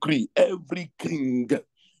I decree every king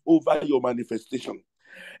over your manifestation,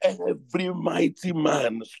 every mighty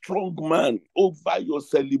man, strong man over your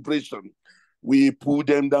celebration, we pull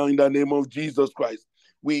them down in the name of Jesus Christ.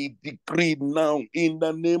 We decree now in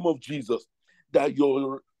the name of Jesus that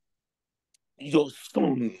your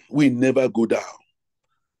sun will never go down.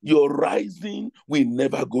 Your rising will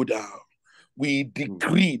never go down. We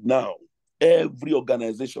decree now every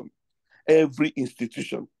organization, every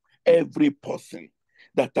institution, every person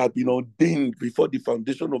that have been ordained before the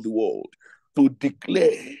foundation of the world to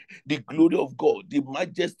declare the glory of God, the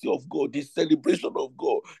majesty of God, the celebration of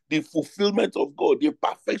God, the fulfillment of God, the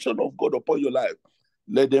perfection of God upon your life.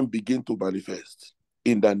 Let them begin to manifest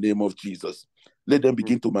in the name of Jesus. Let them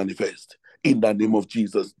begin to manifest in the name of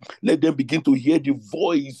Jesus. Let them begin to hear the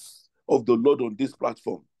voice of the Lord on this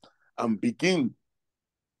platform and begin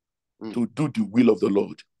to do the will of the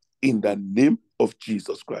Lord in the name of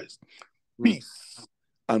Jesus Christ. Peace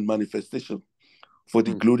and manifestation for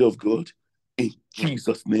the glory of God. In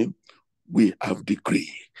Jesus' name, we have decreed.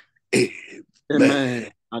 Amen.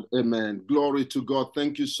 Amen and amen. Glory to God.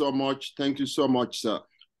 Thank you so much. Thank you so much, sir.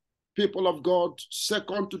 People of God,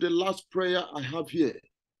 second to the last prayer I have here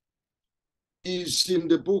is in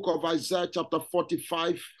the book of Isaiah chapter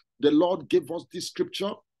 45. The Lord gave us this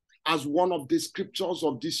scripture as one of the scriptures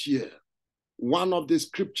of this year. One of the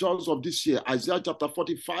scriptures of this year, Isaiah chapter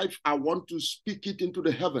 45, I want to speak it into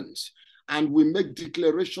the heavens and we make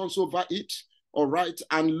declarations over it, all right?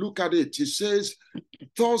 And look at it. It says,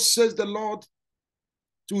 thus says the Lord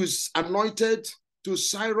to his anointed, to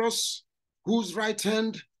Cyrus, whose right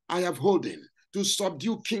hand I have holden, to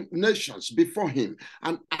subdue nations before him.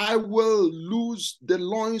 And I will loose the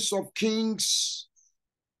loins of kings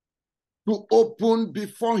to open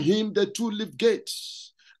before him the two-leaf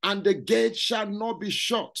gates. And the gate shall not be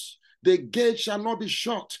shut. The gate shall not be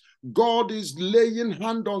shut. God is laying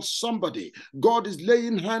hand on somebody. God is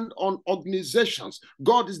laying hand on organizations.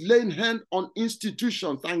 God is laying hand on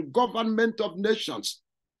institutions and government of nations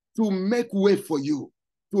to make way for you.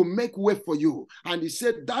 To make way for you. And he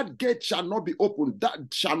said, that gate shall not be opened.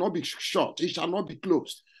 That shall not be shut. It shall not be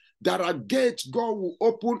closed. There are gates God will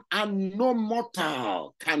open and no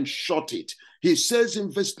mortal can shut it. He says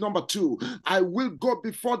in verse number 2, I will go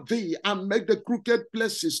before thee and make the crooked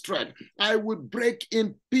places straight. I will break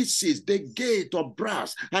in pieces the gate of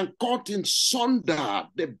brass and cut in sunder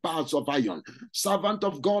the bars of iron. Servant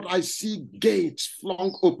of God, I see gates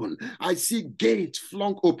flung open. I see gates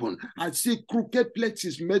flung open. I see crooked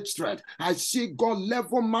places made straight. I see God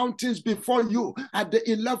level mountains before you at the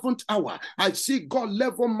 11th hour. I see God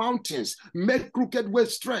level mountains, make crooked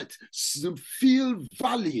ways straight, fill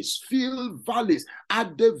valleys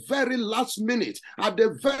at the very last minute. At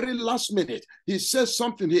the very last minute, he says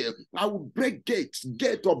something here. I will break gates,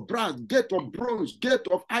 gate of brass, gate of bronze, gate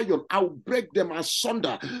of iron. I will break them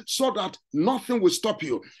asunder so that nothing will stop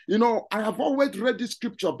you. You know, I have always read this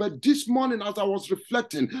scripture, but this morning as I was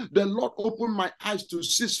reflecting, the Lord opened my eyes to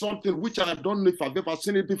see something which I don't know if I've ever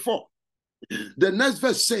seen it before. The next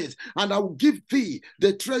verse says, and I will give thee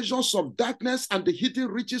the treasures of darkness and the hidden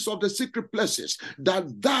riches of the secret places, that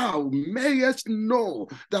thou mayest know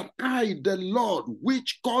that I, the Lord,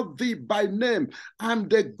 which called thee by name, am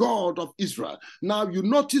the God of Israel. Now you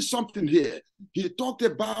notice something here. He talked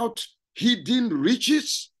about hidden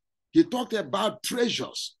riches. He talked about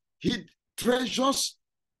treasures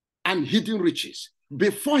and hidden riches.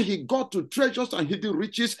 Before he got to treasures and hidden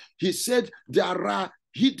riches, he said there are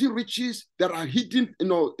hidden riches, there are hidden,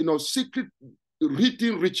 secret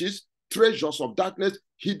hidden riches, treasures of darkness,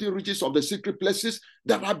 hidden riches of the secret places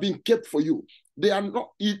that have been kept for you. They are not,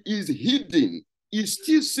 it is hidden, it's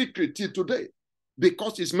still secret till today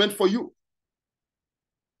because it's meant for you.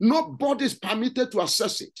 Nobody is permitted to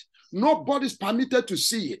access it. Nobody is permitted to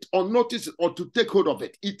see it or notice it or to take hold of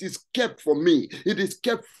it. It is kept for me. It is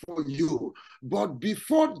kept for you. But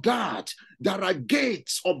before that, there are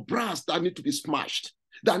gates of brass that need to be smashed,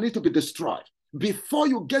 that need to be destroyed. Before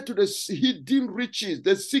you get to the hidden riches,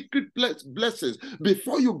 the secret blessings,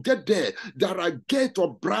 before you get there, there are gates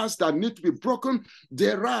of brass that need to be broken.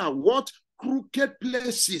 There are crooked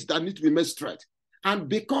places that need to be made straight. And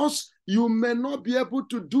because you may not be able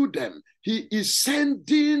to do them, he is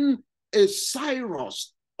sending a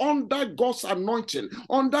Cyrus under God's anointing,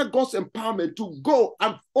 under God's empowerment to go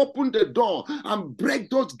and open the door and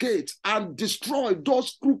break those gates and destroy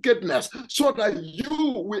those crookedness so that you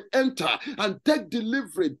will enter and take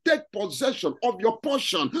delivery, take possession of your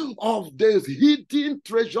portion of the hidden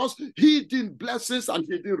treasures, hidden blessings, and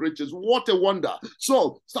hidden riches. What a wonder.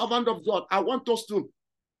 So, servant of God, I want us to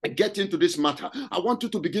get into this matter. I want you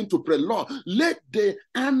to begin to pray. Lord, let the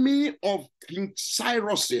army of King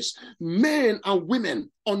Cyrus's men and women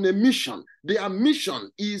on a mission. Their mission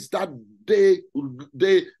is that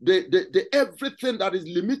everything that is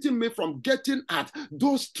limiting me from getting at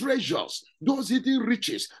those treasures, those hidden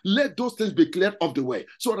riches, let those things be cleared off the way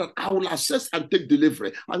so that I will access and take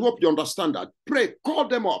delivery. I hope you understand that. Pray, call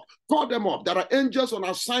them up, call them up. There are angels on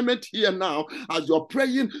assignment here now. As you're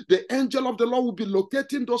praying, the angel of the Lord will be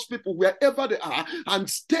locating those people wherever they are and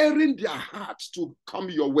stirring their hearts to come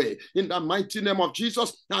your way in the mighty name of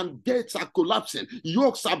Jesus. And gates are collapsing,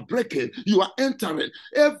 yokes are breaking, you are entering.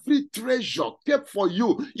 Every treasure kept for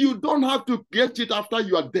you, you don't have to get it after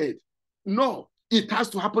you are dead. No, it has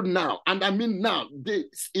to happen now. And I mean now, the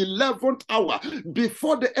 11th hour,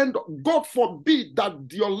 before the end. God forbid that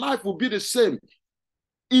your life will be the same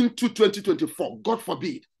into 2024. God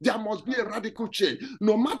forbid. There must be a radical change.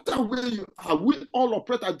 No matter where you are, we all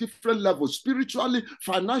operate at different levels. Spiritually,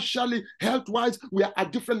 financially, health-wise, we are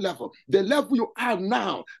at different levels. The level you are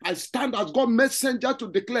now, I stand as God's messenger to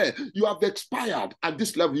declare you have expired at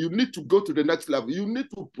this level. You need to go to the next level. You need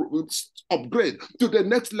to upgrade to the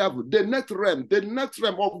next level, the next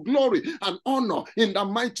realm of glory and honor in the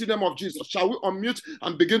mighty name of Jesus. Shall we unmute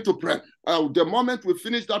and begin to pray? The moment we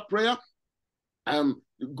finish that prayer,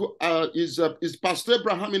 is Pastor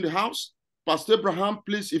Abraham in the house? Pastor Abraham,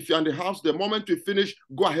 please, if you're in the house, the moment we finish,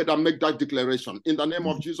 go ahead and make that declaration. In the name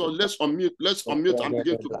of Jesus, let's unmute and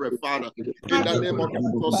begin to pray. Father, in the name of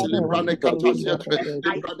Jesus,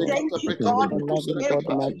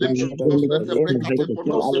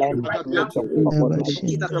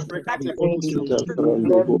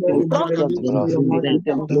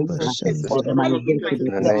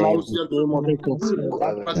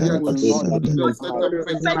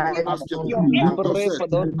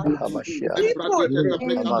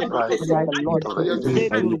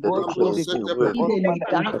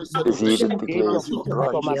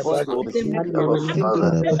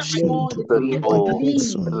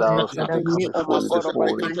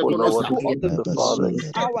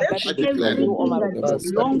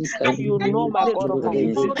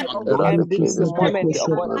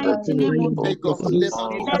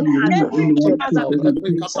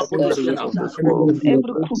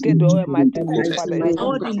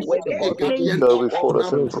 Go before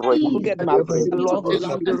us and break Forget my every Lord,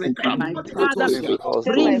 my Father, every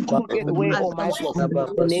bring crooked way, Almighty, in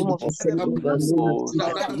the name of walls hidden places,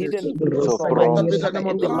 of Almighty, bronze. Father,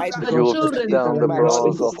 in the mighty name You of have Jesus, kicked down the my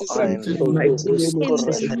Lord, bars of iron. in the name of Jesus, of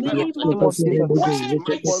already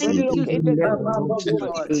thank you located the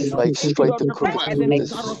God. Make straight the of crooked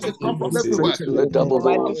enemies. places. The double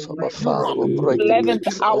doors of our Father will break the 11th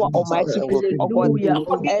gates hour, of Almighty, and will oh God, Hallelujah. and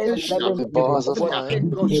 11th the bars of God,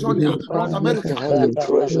 iron. You can have the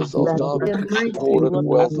treasures of darkness The mighty do hoarded not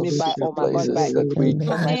wealth pass of me by, secret oh my God, places by that we easy,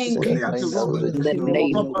 Almighty thank God. you. may know that In the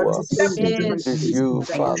name of you are. Yes. It is you,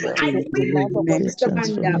 Father. the month of Faith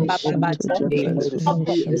transformation to job It is transformation the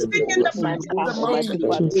appointed time, Almighty to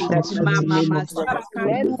Father, in the fruitfulness mighty name of Jesus.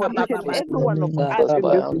 Lord, for each and in every the one of name us of in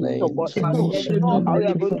by this our place, oh God, names. you know transformation how in you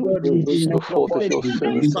the are going name to of visit Jesus. us, Look oh forth God. of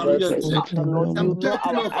your sins. And Lord, you know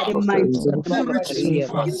our In attitude, the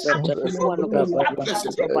Father, name anyone of us,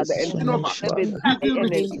 so Father, and Yes, every Father.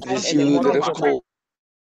 and It's the you that knowledge have of my called.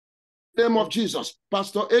 Name of Jesus.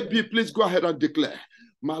 Pastor AB, please go ahead and declare.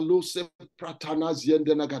 Malose pratana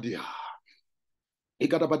ziendenagadia.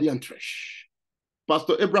 Igadabadi antresh.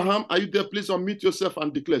 Pastor Abraham, are you there? Please unmute yourself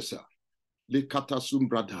and declare, sir. Lekatasum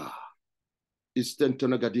brada.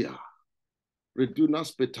 Istentonagadia.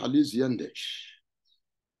 Redunas petalis yendesh.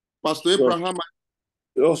 Pastor Abraham.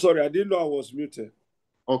 Oh, sorry, I didn't know I was muted.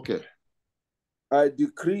 Okay. I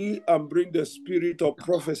decree and bring the spirit of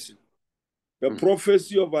prophecy. The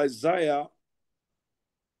prophecy of Isaiah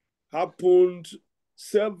happened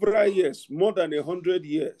several years, more than 100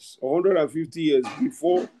 years, 150 years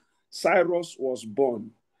before Cyrus was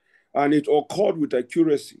born. And it occurred with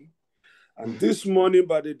accuracy. And this morning,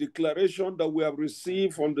 by the declaration that we have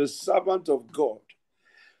received from the servant of God,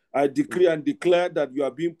 I decree and declare that you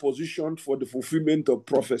are being positioned for the fulfillment of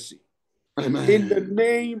prophecy. Amen. In the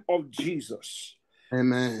name of Jesus.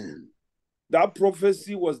 Amen. That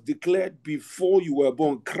prophecy was declared before you were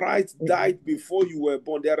born. Christ died before you were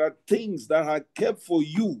born. There are things that are kept for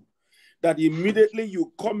you that immediately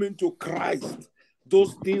you come into Christ,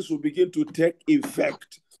 those things will begin to take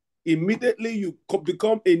effect. Immediately you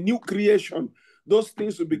become a new creation, those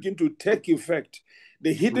things will begin to take effect.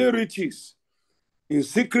 The hidden riches in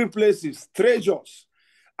secret places, treasures,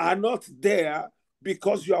 are not there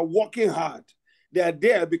because you are working hard. They are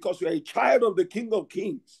there because you are a child of the King of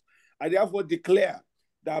Kings. I therefore declare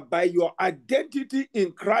that by your identity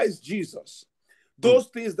in Christ Jesus, those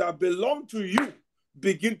things that belong to you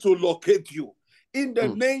begin to locate you. In the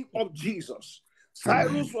name of Jesus.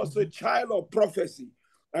 Cyrus was a child of prophecy.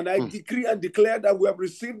 And I decree and declare that we have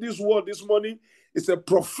received this word this morning. It's a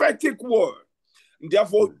prophetic word. And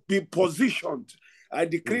therefore, be positioned. I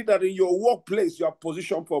decree that in your workplace, you are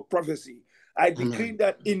positioned for prophecy. I decree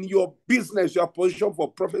that in your business, you are positioned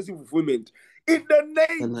for prophecy fulfillment. In the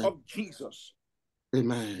name of Jesus.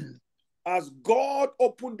 Amen. As God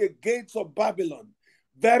opened the gates of Babylon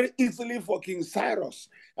very easily for King Cyrus,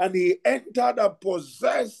 and he entered and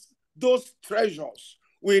possessed those treasures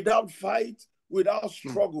without fight, without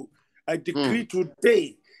struggle. I decree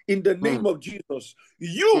today, in the name of Jesus,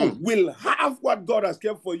 you will have what God has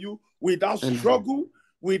kept for you without struggle,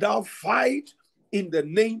 without fight, in the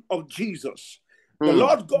name of Jesus. The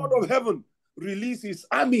Lord God of heaven release his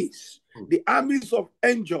armies, the armies of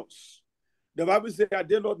angels. The Bible says, are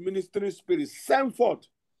they not ministering spirits sent forth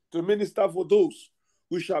to minister for those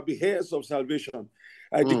who shall be heirs of salvation?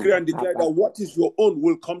 I decree and declare that what is your own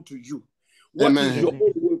will come to you. What is your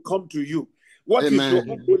own will come to you. What is your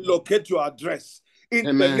own will locate your address. In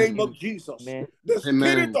the name of Jesus. The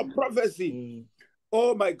spirit of prophecy,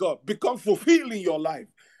 oh my God, become fulfilled in your life.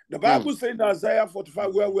 The Bible says in Isaiah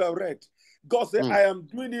 45, where we have read, God said, I am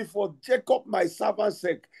doing it for Jacob, my servant's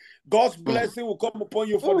sake. God's blessing will come upon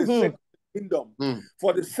you for the sake of the kingdom.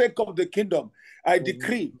 For the sake of the kingdom. I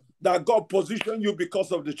decree that God position you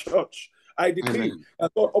because of the church. I decree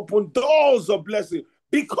that God open doors of blessing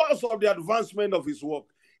because of the advancement of his work.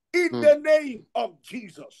 In the name of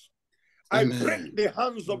Jesus, I break the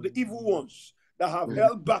hands of the evil ones that have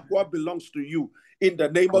held back what belongs to you. In the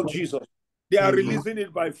name of Jesus, they are releasing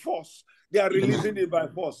it by force. They are releasing it by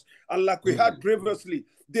force. And like we had previously,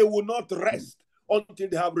 they will not rest until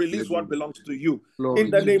they have released what belongs to you. In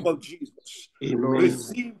the name of Jesus,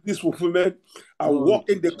 receive this fulfillment and walk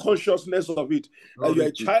in the consciousness of it. That you are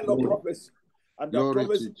a child of prophecy. And that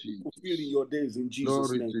prophecy will fulfill in your days in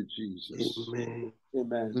Jesus' name. To Jesus.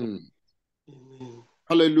 Amen.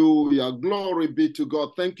 Hallelujah. Glory be to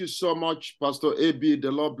God. Thank you so much, Pastor AB.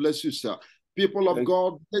 The Lord bless you, sir. People of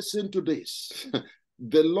God, listen to this.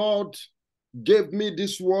 The Lord gave me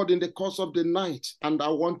this word in the course of the night, and I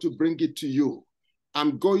want to bring it to you.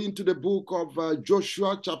 I'm going to the book of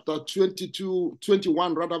Joshua chapter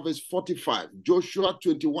 21, verse 45. Joshua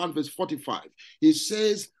 21, verse 45. He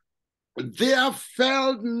says, there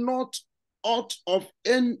fell not aught of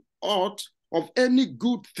any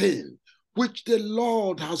good thing which the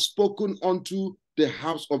Lord has spoken unto the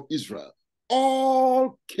house of Israel.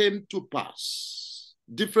 All came to pass.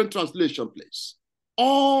 Different translation, please.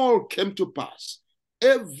 All came to pass.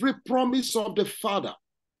 Every promise of the Father,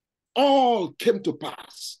 all came to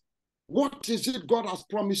pass. What is it God has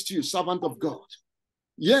promised you, servant of God?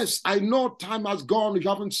 Yes, I know time has gone, you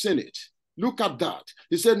haven't seen it. Look at that.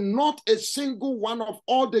 He said, not a single one of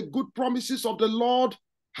all the good promises of the Lord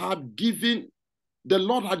had given to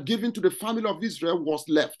the family of Israel was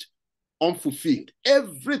left unfulfilled.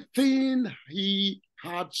 Everything he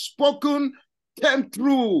had spoken came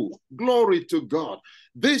true. Glory to God.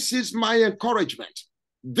 This is my encouragement.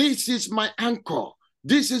 This is my anchor.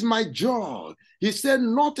 This is my joy. He said,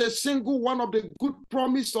 not a single one of the good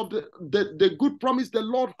promise of the good promise the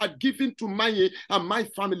Lord had given to me and my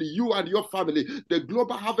family, you and your family, the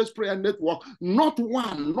Global Harvest Prayer Network, not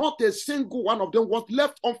one, not a single one of them was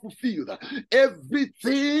left unfulfilled.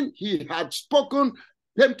 Everything he had spoken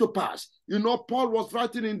came to pass. You know, Paul was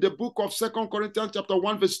writing in the book of 2 Corinthians chapter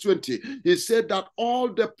 1, verse 20. He said that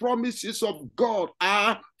all the promises of God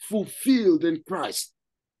are fulfilled in Christ.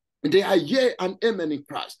 They are yea and amen in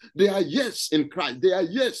Christ. They are yes in Christ. They are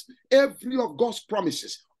yes. Every of God's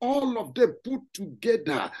promises, all of them put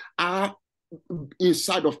together are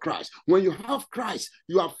inside of Christ. When you have Christ,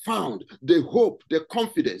 you have found the hope, the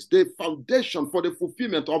confidence, the foundation for the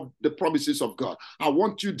fulfillment of the promises of God. I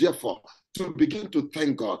want you, therefore, to begin to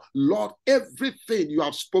thank God. Lord, everything you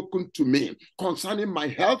have spoken to me concerning my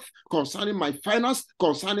health, concerning my finance,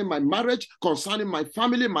 concerning my marriage, concerning my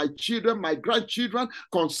family, my children, my grandchildren,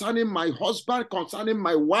 concerning my husband, concerning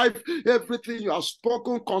my wife, everything you have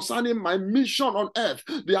spoken concerning my mission on earth,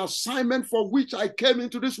 the assignment for which I came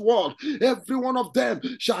into this world, every one of them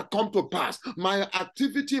shall come to pass. My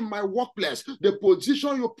activity in my workplace, the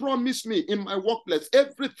position you promised me in my workplace,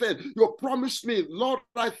 everything you promised me, Lord,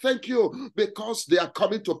 I thank you because they are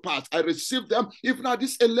coming to pass. I receive them even at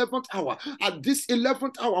this 11th hour. At this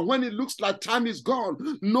 11th hour, when it looks like time is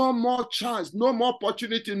gone, no more chance, no more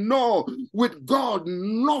opportunity. No, with God,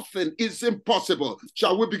 nothing is impossible.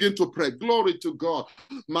 Shall we begin to pray? Glory to God.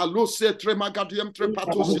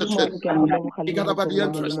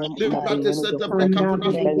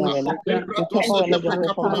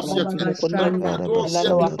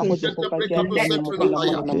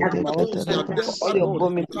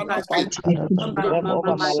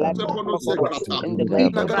 Over my life, in the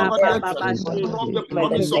None of the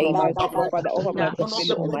promise of God shall fall. over my None of family,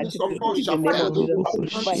 the oh my promise of God in the shall name fail. of Jesus,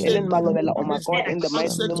 over Helen Manuela, oh my God, in the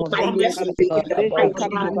mighty name of Jesus, they shall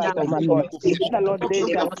come to pass, oh my God. The Lord, they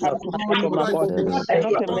shall come to pass, oh my God.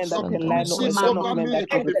 Not a man that can lie, no a son of man that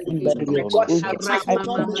can I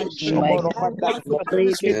promise you, oh God, of Father, that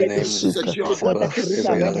In the name of God, that you every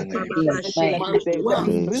resurrect other the name. portion, like My you said,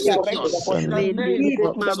 wealth is resurrect secured. the In the portion. name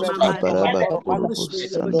of Jesus Christ, Oh my God God, of Father, promise me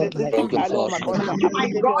this is Broken Carlo, oh heart, my Lord. God, of Father, my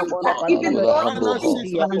everything, oh God, of God, Father, Come with a humble heart.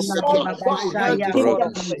 finances is secured. My health is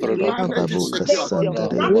Broken secured. spirit, Lord. Marriage is secured.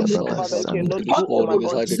 therefore, Now, Abba everything, oh Father, Father, that you not this do, oh my morning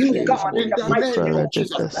as God, I declare this In morning, the name of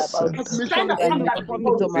Jesus, this mission is every secured.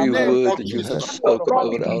 promise In of the my every God, name of word of Father, that you have Jesus. spoken God,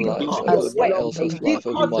 over our lives, God. over my Elsa's life,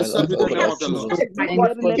 over my Blessed life, be the over name our of the Lord. children's. very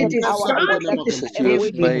 11th hour, Blessed oh be the God, name that of the is Lord. That I you am have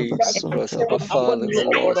waiting made for us, Abba upon Father, you, the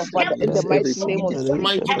oh God, Lord. of Father, in the Every mighty name of Jesus.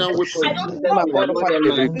 Mighty name we pray. My God, of Father,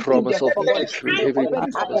 every everything, promise therefore, of God, victory, they every open up,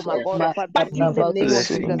 oh promise my of God, of Father, in the name of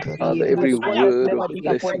Jesus. blessing, Father, That every the God that word never of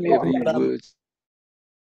disappoint blessing, me, oh every God. word.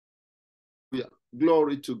 Yeah.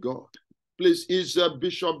 Glory to God. Please, is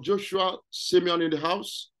Bishop Joshua Simeon in the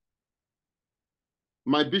house?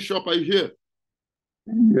 My bishop, are you here?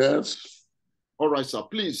 Yes. All right, sir.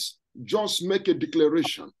 Please just make a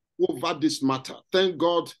declaration over this matter. Thank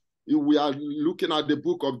God we are looking at the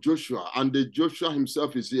book of Joshua, and the Joshua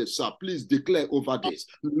himself is here. Sir, please declare over this.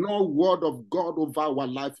 No word of God over our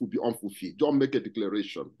life will be unfulfilled. Don't make a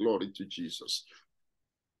declaration. Glory to Jesus.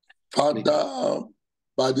 Father,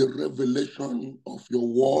 by the revelation of your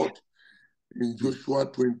word in Joshua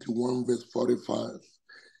 21, verse 45,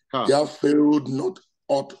 there failed not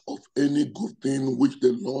aught of any good thing which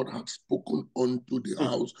the Lord had spoken unto the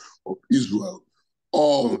house of Israel.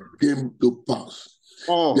 All came to pass.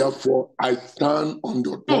 Therefore, I stand on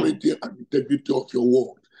the authority and integrity of your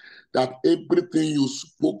word, that everything you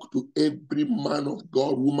spoke to every man of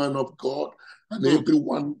God, woman of God, and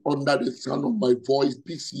everyone under the sound of my voice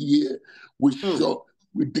this year, we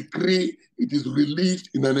decree it is released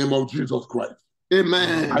in the name of Jesus Christ.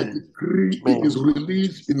 Amen. I decree it is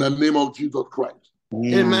released in the name of Jesus Christ.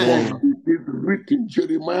 Amen. It is written,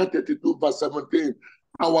 Jeremiah 32, verse 17,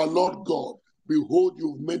 our Lord God, behold,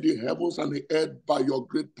 you've made the heavens and the earth by your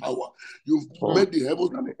great power. You've made the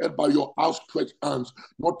heavens and the earth by your outstretched hands.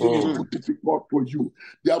 Nothing is too difficult for you.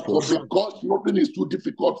 Therefore, because nothing is too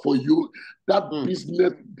difficult for you, that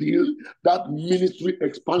business deal, that ministry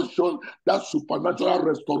expansion, that supernatural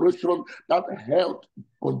restoration, that health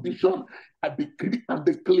condition, I decree and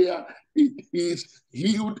declare it is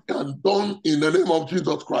healed and done in the name of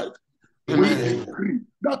Jesus Christ. We decree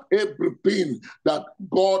that everything that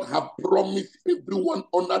God has promised everyone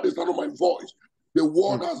under the sound of my voice, the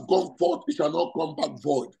word has gone forth, it shall not come back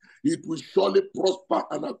void. It will surely prosper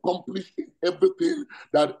and accomplish in everything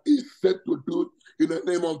that is set to do in the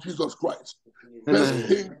name of Jesus Christ. First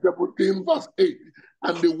Kings 17, verse 8,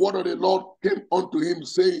 and the word of the Lord came unto him,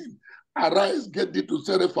 saying, arise, get thee to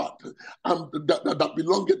Zarephath, and that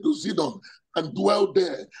belongeth to Sidon, and dwell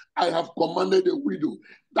there. I have commanded a widow.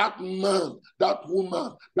 That man, that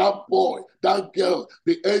woman, that boy, that girl,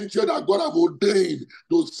 the angel that God have ordained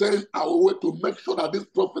to send our way to make sure that this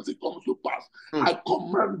prophecy comes to pass. I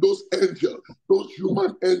command those angels, those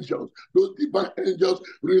human angels, those divine angels,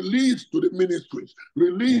 release to the ministries,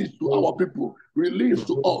 release to our people, release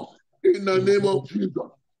to us. In the name of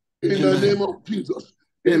Jesus. In the name of Jesus.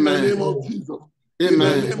 In the name of Jesus. In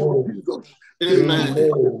the name of Jesus. Amen. They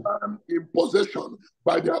put the man in possession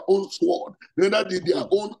by their own sword. Neither did their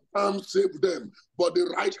own arm save them, but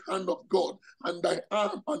the right hand of God, and thy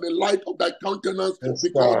arm and the light of thy countenance,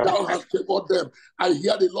 because thou hast favored them. I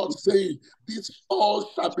hear the Lord saying, this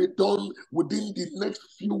all shall be done within the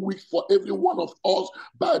next few weeks for every one of us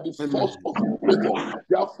by the force of his favor.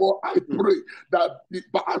 Therefore, I pray that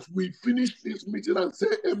as we finish this meeting and say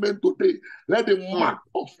amen today, let the mark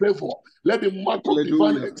of favor, let the mark of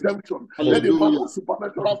divine exemption, let the mark of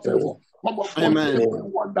supernatural favor come upon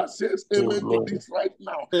everyone that says amen to this right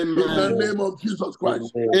now. In the name of Jesus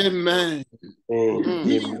Christ. Amen.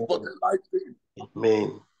 He is but a light thing.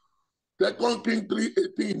 Amen. 2 Kings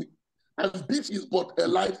 3:18. And this is but a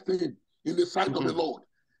light thing in the sight of the Lord.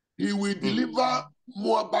 He will deliver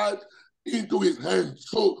Moabite into his hands.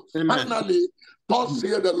 So finally, thus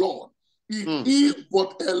saith the Lord, it is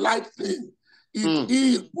but a light thing. It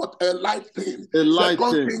is but a light thing.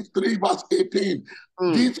 2 Kings 3 verse 18.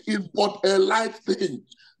 This is but a light thing.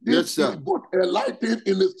 This is but a light thing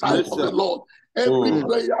in the sight of the Lord. Every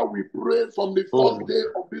prayer we pray from the first day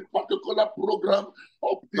of this particular program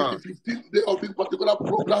up to the 15th day of this particular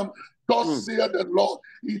program, thus saith the Lord,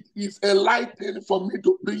 it is a light thing for me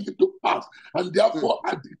to bring it to pass. And therefore,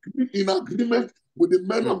 I decree in agreement with the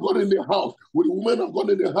men of God in the house, with the women of God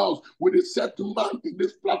in the house, with the set man in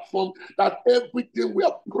this platform, that everything we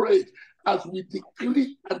have prayed, as we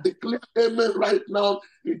decree and declare amen right now,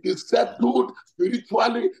 it is settled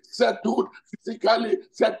spiritually, settled physically,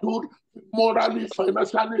 settled morally,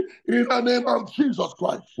 financially, in the name of Jesus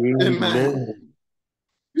Christ. Amen.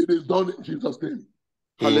 It is done in Jesus' name.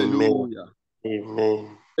 Hallelujah.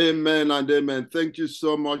 Amen. Amen and amen. Thank you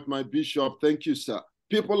so much, my bishop. Thank you, sir.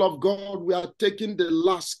 People of God, we are taking the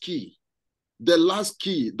last key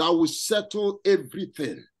that will settle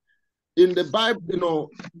everything. In the Bible,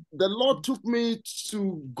 the Lord took me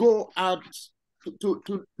to go out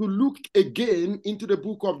to look again into the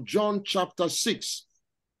book of John chapter 6.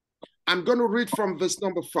 I'm going to read from verse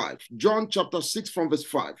number 5. John chapter 6 from verse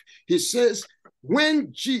 5. He says,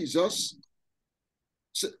 when Jesus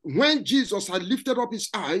had lifted up his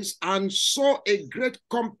eyes and saw a great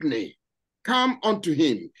company come unto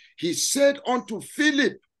him, he said unto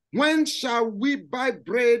Philip, when shall we buy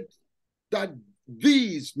bread that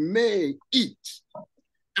these may eat?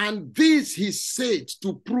 And this he said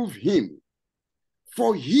to prove him,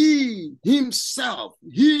 for he himself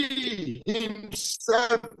knew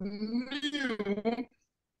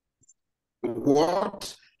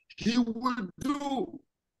what he would do.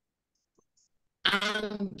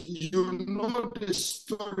 And you know the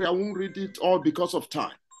story. I won't read it all because of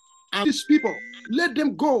time. And these people, let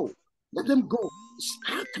them go. Let them go.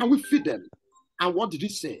 How can we feed them? And what did he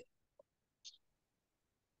say?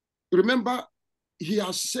 Remember, he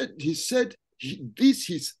said this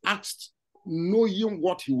he's asked, knowing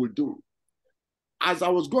what he will do. As I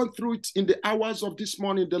was going through it in the hours of this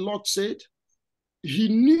morning, the Lord said, he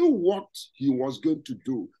knew what he was going to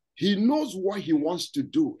do. He knows what he wants to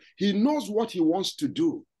do. He knows what he wants to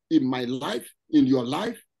do in my life, in your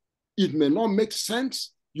life. It may not make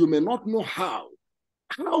sense. You may not know how.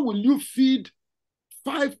 How will you feed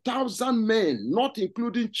 5,000 men, not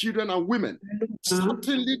including children and women?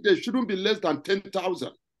 Certainly, there shouldn't be less than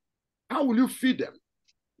 10,000. How will you feed them?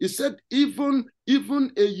 He said, even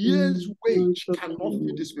Even a year's wage cannot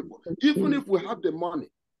feed these people. Even if we have the money,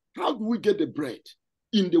 how do we get the bread?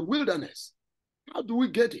 In the wilderness, how do we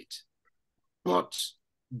get it? But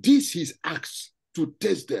this he's asked to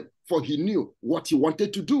test them, for he knew what he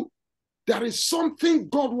wanted to do. There is something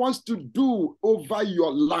God wants to do over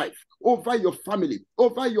your life, over your family,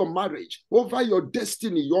 over your marriage, over your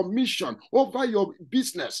destiny, your mission, over your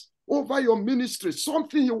business, over your ministry.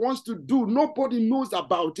 Something he wants to do. Nobody knows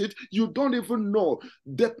about it. You don't even know.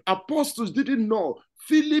 The apostles didn't know.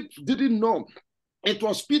 Philip didn't know. It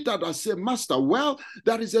was Peter that said, Master, well,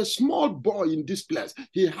 there is a small boy in this place.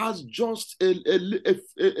 He has just a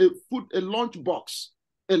lunch box.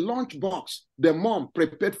 A lunch box the mom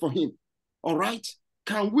prepared for him. All right?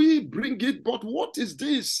 Can we bring it? But what is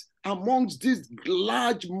this amongst this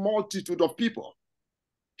large multitude of people?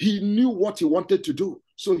 He knew what he wanted to do.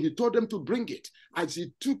 So he told them to bring it. As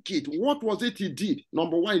he took it, what was it he did?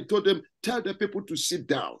 Number one, he told them, tell the people to sit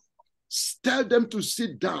down. Tell them to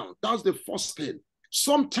sit down. That's the first thing.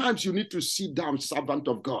 Sometimes you need to sit down, servant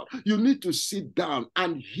of God. You need to sit down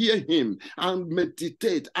and hear him and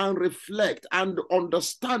meditate and reflect and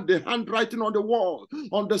understand the handwriting on the wall.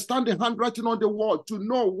 Understand the handwriting on the wall to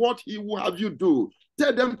know what he will have you do.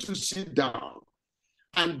 Tell them to sit down.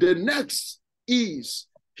 And the next is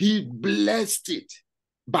he blessed it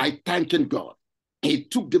by thanking God. He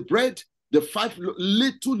took the bread, the 5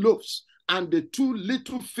 little loaves, and the 2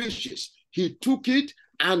 little fishes. He took it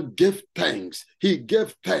and gave thanks. He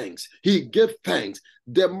gave thanks. He gave thanks.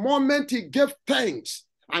 The moment he gave thanks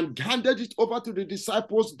and handed it over to the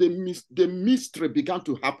disciples, the mystery began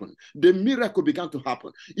to happen. The miracle began to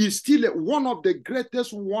happen. It's still one of the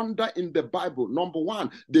greatest wonders in the Bible. Number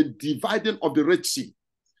one, the dividing of the Red Sea.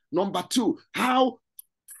 Number 2, how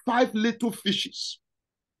 5 little fishes,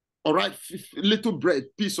 all right, little bread,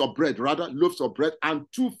 piece of bread, rather, loaves of bread, and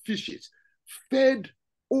 2 fishes fed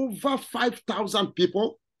over 5,000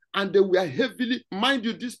 people, and they were heavily, mind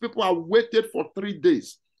you, these people have waited for 3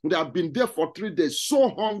 days. They have been there for 3 days, so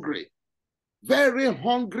hungry, very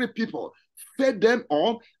hungry people. Fed them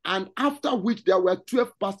all, and after which there were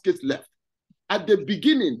 12 baskets left. At the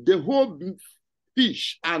beginning, the whole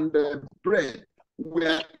fish and bread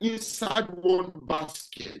were inside one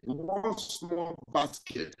basket, one small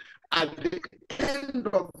basket. At the end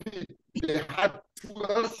of it, they had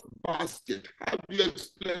 12 baskets. How do you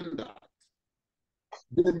explain that?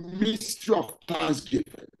 The mystery of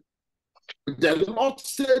thanksgiving. The Lord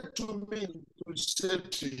said to me to say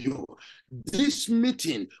to you, this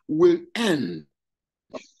meeting will end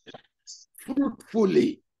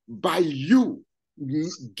fruitfully by you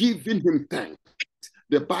giving him thanks.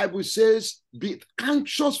 The Bible says, be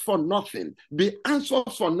anxious for nothing, be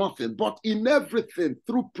anxious for nothing, but in everything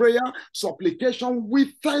through prayer, supplication,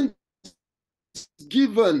 with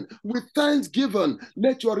thanksgiving,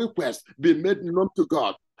 let your request be made known to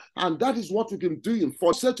God. And that is what we've been doing.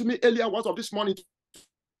 For said to me earlier hours of this morning,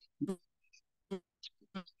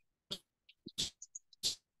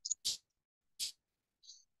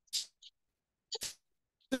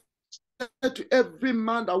 to every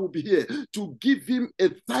man that will be here, to give him a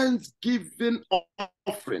thanksgiving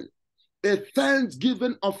offering. A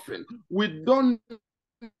thanksgiving offering. We don't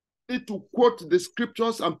need to quote the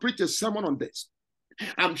scriptures and preach a sermon on this.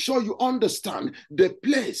 I'm sure you understand the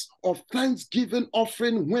place of thanksgiving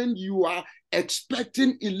offering when you are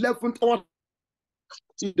expecting 11th hour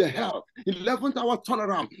in the health, 11th hour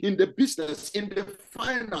turnaround in the business, in the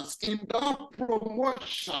finance, in that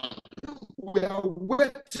promotion we are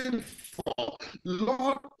waiting for.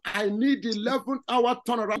 Lord, I need 11th hour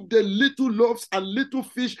turnaround, the little loaves and little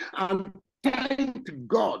fish, and thank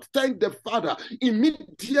God, thank the Father.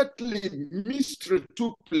 Immediately mystery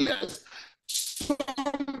took place.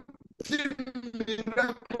 Something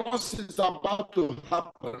miraculous is about to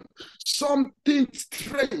happen. Something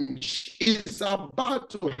strange is about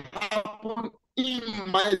to happen in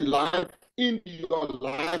my life, in your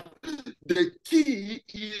life. The key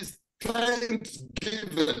is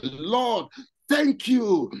thanksgiving. Lord, thank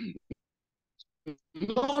you.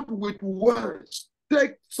 Not with words.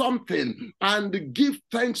 Take something and give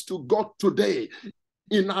thanks to God today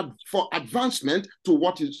for advancement to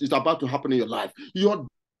what is about to happen in your life. Your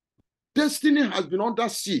destiny has been under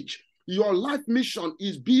siege. Your life mission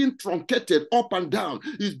is being truncated up and down.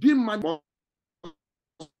 It's being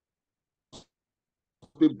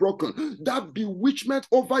be broken. That bewitchment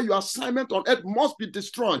over your assignment on earth must be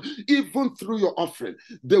destroyed, even through your offering.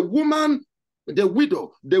 The woman, the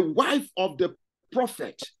widow, the wife of the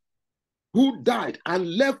prophet who died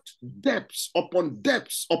and left debts upon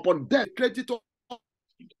debts upon debt, creditor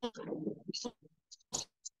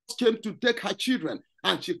came to take her children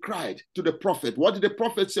and she cried to the prophet. What did the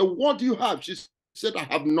prophet say? What do you have? She said, I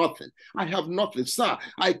have nothing. I have nothing. Sir,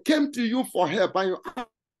 I came to you for help, and you're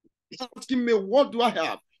asking me, what do I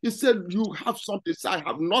have? He said, you have something. Sir, I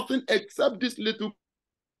have nothing except this little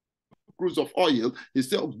cruse of oil. He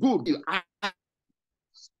said, oh, good.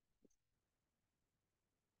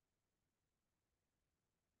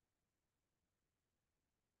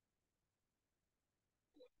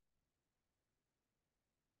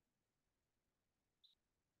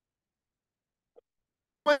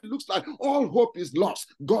 When it looks like all hope is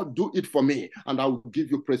lost, God, do it for me, and I will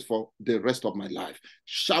give you praise for the rest of my life.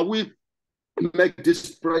 Shall we make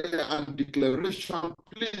this prayer and declaration?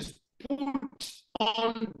 Please put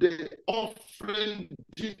on the offering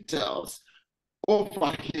details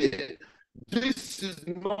over here. This is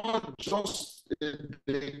not just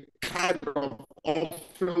the kind of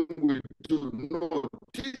offering we do. No,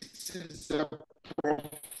 this is a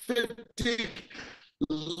prophetic,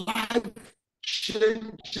 life-changing,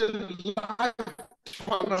 life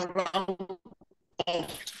turnaround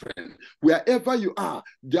offering. Wherever you are,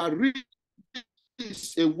 there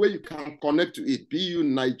is a way you can connect to it, be you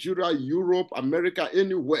Nigeria, Europe, America,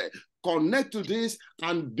 anywhere. Connect to this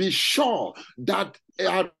and be sure that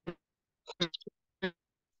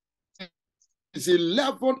it's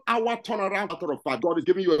 11-hour turnaround. Matter of fact, God is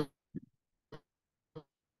giving you a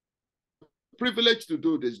privilege to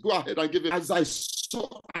do this. Go ahead and give it. As I saw,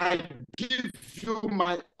 I give you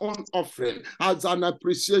my own offering as an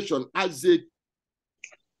appreciation, as a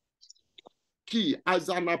key, as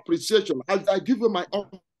an appreciation, as I give you my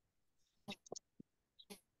offering,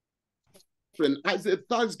 as a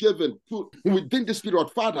thanksgiving within this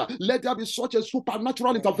period. Father, let there be such a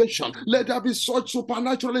supernatural intervention. Let there be such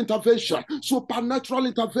supernatural intervention, supernatural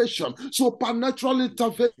intervention, supernatural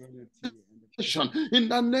intervention. In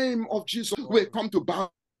the name of Jesus, we come to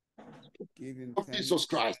bow of Jesus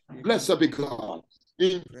Christ. Blessed be God.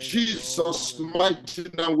 In Jesus' mighty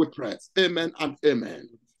name we pray. Amen and amen.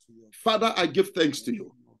 Father, I give thanks to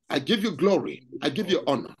you. I give you glory. I give you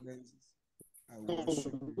honor.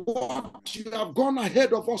 What you have gone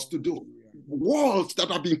ahead of us to do, walls that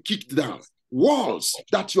have been kicked down, walls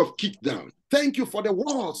that you have kicked down. Thank you for the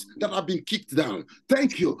walls that have been kicked down.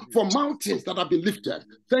 Thank you for mountains that have been lifted.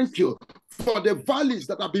 Thank you for the valleys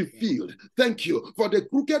that have been filled. Thank you for the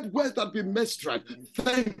crooked ways that have been made straight.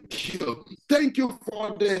 Thank you. Thank you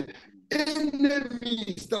for the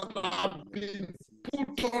enemies that have been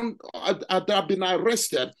put on, that have been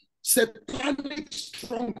arrested. Satanic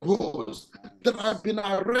strongholds that have been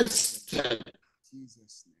arrested,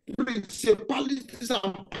 principalities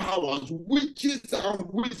and powers, witches and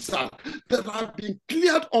wizards that have been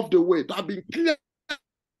cleared of the way, that have been cleared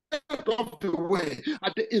of the way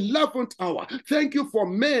at the 11th hour. Thank you for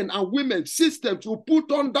men and women, systems you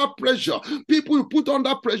put under pressure, people you put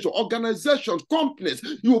under pressure, organizations, companies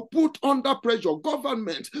you put under pressure,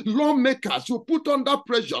 government, lawmakers you put under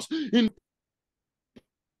pressures,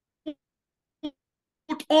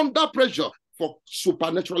 put under pressure for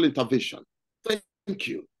supernatural intervention. Thank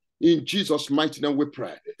you. In Jesus' mighty name we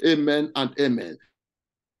pray. Amen and amen.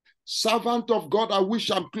 Servant of God, I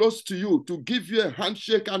wish I'm close to you to give you a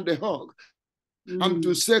handshake and a hug and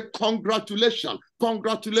to say congratulations,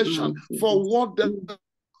 congratulations for what the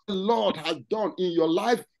Lord has done in your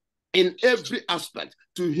life in every aspect.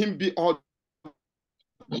 To him be all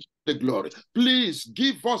the glory. Please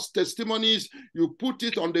give us testimonies. You put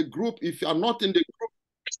it on the group. If you are not in the group,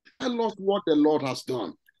 tell us what the Lord has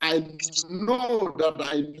done. I know that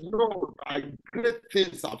great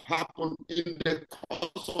things have happened in the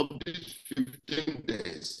course of these 15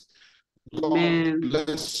 days. God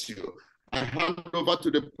bless you. I hand over to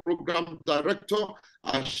the program director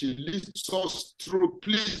as she leads us through.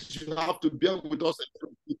 Please, you have to bear with us.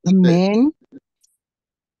 Amen.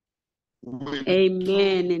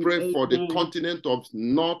 We pray for the continent of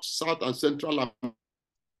North, South, and Central America.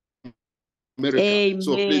 Amen.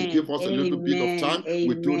 So please give us a little bit of time.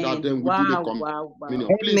 We do that, then we do the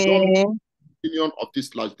communion. Please Amen. don't communion of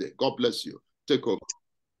this last day. God bless you. Take over.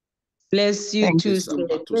 Bless you too, sir.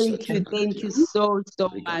 Thank you so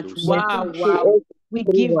much. Wow. We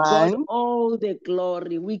give God all the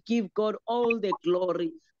glory. We give God all the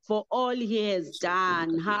glory for all he has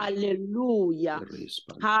done. Hallelujah.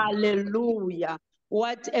 Hallelujah.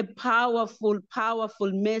 What a powerful,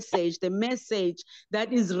 powerful message. The message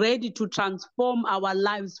that is ready to transform our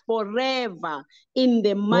lives forever. In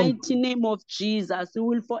the mighty name of Jesus, we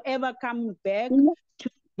will forever come back to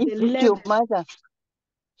the left. Mother,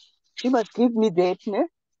 she must give me that, ne?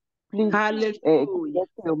 Please. Hallelujah.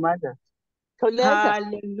 Your mother.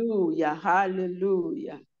 Hallelujah.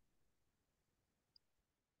 Hallelujah.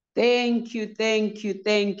 Thank you, thank you,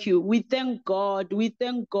 thank you. We thank God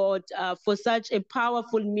for such a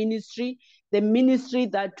powerful ministry, the ministry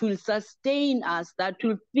that will sustain us, that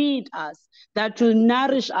will feed us, that will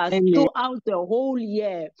nourish us throughout the whole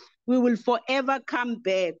year. We will forever come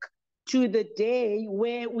back to the day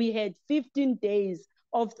where we had 15 days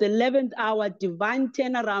of the 11th hour divine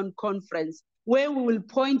turnaround conference, where we will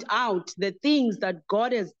point out the things that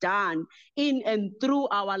God has done in and through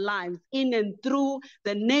our lives, in and through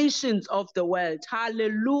the nations of the world.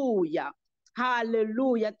 Hallelujah.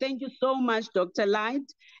 Hallelujah. Thank you so much, Dr.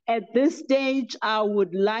 Light. At this stage, I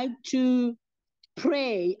would like to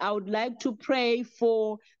pray. I would like to pray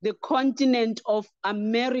for the continent of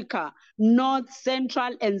America, North,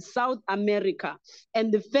 Central, and South America.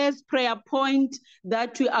 And the first prayer point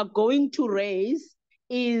that we are going to raise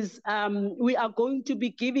is we are going to be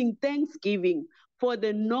giving thanksgiving for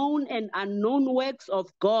the known and unknown works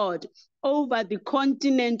of God over the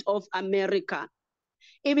continent of America.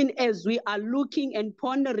 Even as we are looking and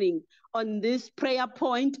pondering on this prayer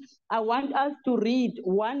point, I want us to read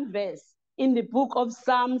one verse in the book of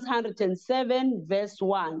Psalms 107, verse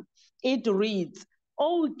 1. It reads,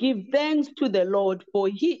 "Oh, give thanks to the Lord, for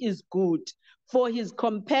he is good, for his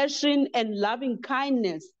compassion and loving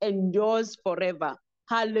kindness endures forever."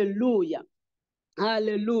 Hallelujah.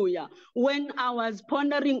 Hallelujah. When I was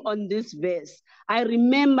pondering on this verse, I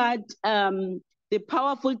remembered the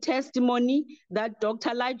powerful testimony that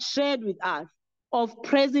Dr. Light shared with us of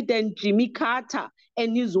President Jimmy Carter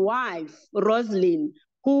and his wife, Rosalind,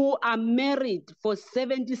 who are married for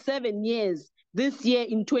 77 years this year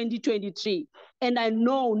in 2023. And I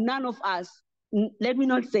know none of us, let me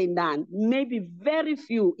not say none, maybe very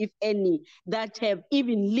few, if any, that have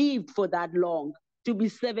even lived for that long, to be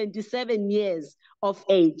 77 years of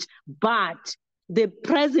age. But the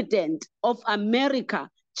president of America,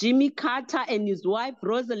 Jimmy Carter, and his wife,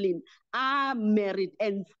 Rosalind, are married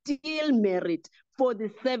and still married for the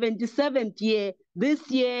 77th year,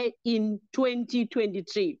 this year in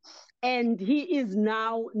 2023. And he is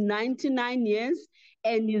now 99 years,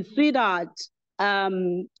 and his sweetheart,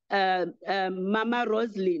 Mama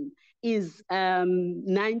Rosalind, is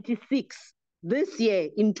 96 this year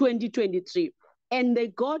in 2023. And they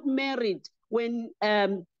got married when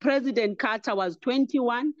President Carter was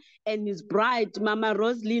 21 and his bride, Mama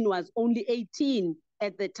Rosalind, was only 18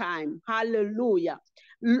 at the time. Hallelujah.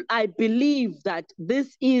 I believe that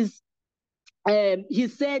this is, he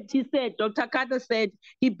said, Dr. Carter said,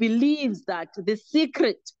 he believes that the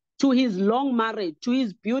secret to his long marriage, to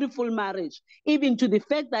his beautiful marriage, even to the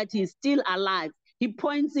fact that he's still alive, he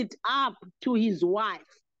points it up to his wife.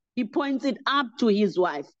 He points it up to his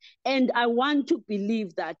wife. And I want to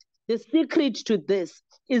believe that the secret to this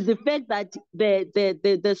is the fact that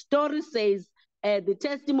the story says, the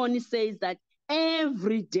testimony says that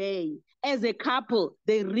every day as a couple,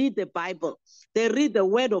 they read the Bible. They read the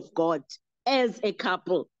word of God as a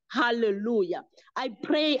couple. Hallelujah. I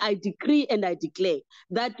pray, I decree, and I declare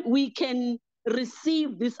that we can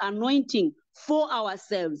receive this anointing for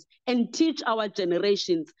ourselves and teach our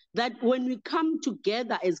generations that when we come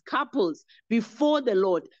together as couples before the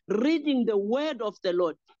Lord, reading the word of the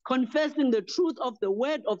Lord, confessing the truth of the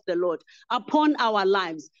word of the Lord upon our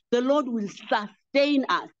lives, the Lord will sustain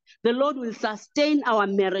us. The Lord will sustain our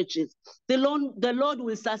marriages. The Lord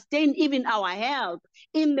will sustain even our health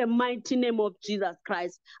in the mighty name of Jesus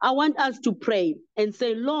Christ. I want us to pray and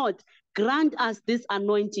say, Lord, grant us this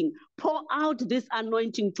anointing. Pour out this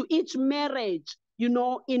anointing to each marriage, you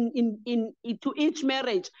know, to each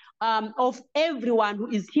marriage of everyone who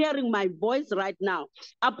is hearing my voice right now,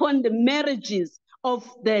 upon the marriages of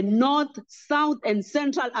the North, South, and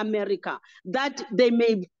Central America, that they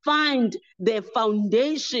may find the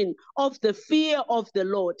foundation of the fear of the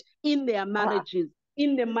Lord in their marriages,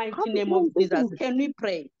 in the mighty name of Jesus. Can we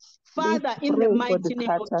pray? Father, in the mighty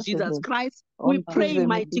name of Jesus Christ, we pray,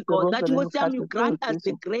 mighty God, that you grant us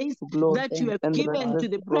the grace that you have given to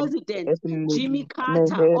the President, Jimmy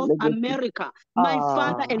Carter of America, my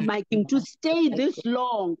Father and my King, to stay this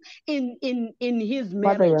long in his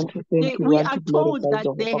marriage. We are told that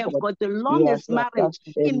they have got the longest marriage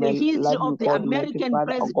in the history of the American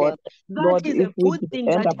president. That is a good thing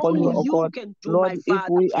that only you can do, my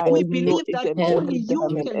Father. We believe that only you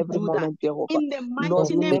can do that. In the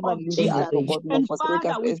mighty name of leave Jesus. us, oh God, nor And forsake us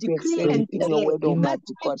Father, we as you have decree said and in your declare word, that, Almighty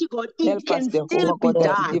God. mighty God, it Help us, can still Jehovah be God,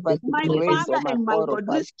 that to done. give us the My grace, oh Father my and my God, oh God, Father.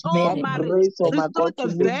 restore That marriage, grace, oh my God, restore to the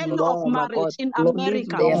live value of long, oh my God, marriage in to live America,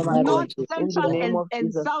 long, oh my God, North, in the Central, name of and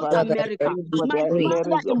Jesus, South Father. America. Thank you for My that Father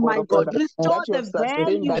marriage, oh and God, my oh God, Father, restore that you have the sustained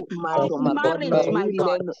value that marriage, of oh my God. marriage, May my we God.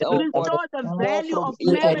 learn, oh God, Restore the more value from of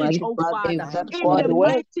it, marriage, Almighty oh Father. Father, That in God, the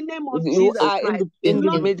where mighty name of you Jesus are Christ. in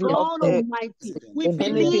the Lord middle of God Almighty, we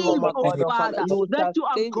anything, oh believe, my oh God, oh Father, Father, you will that you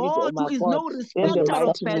are sustain it, oh God my who is God, no in the respecter of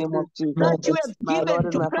mighty name of persons, Jesus. that you have My Lord given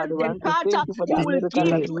and to my Father, we President want to Carter. thank you for the You will America give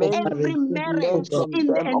that to many every should marriage learn from in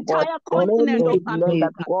the them, oh God. entire Many continent of should learn that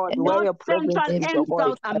America, God, where North, your presence Central, is, oh and God,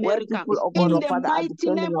 South where America, people, oh God, in oh the Father, are mighty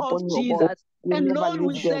depending name of upon you, oh God. Jesus. You And never Lord,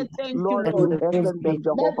 we leave say them. thank you, Lord, you Lord. strengthen them, That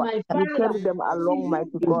Jehovah. my You Father, carry them we along, give mighty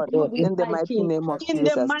you God, glory, in the my mighty King. name of In the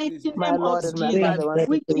Jesus. mighty My name of Lord and my Jesus, Father, I want to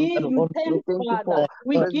we thank give you. you We thanks, thank you Father. for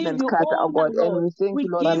We give President you Carter, oh honor, God, and Lord. we thank We you,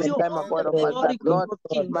 Lord, give at the you time, oh all God, the oh Father, that glory, King Lord, of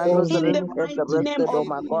Kings. my Lord In the Zeleny has mighty name rested, of oh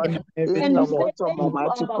my God, Jesus. in And your we say bosom, thank you, Almighty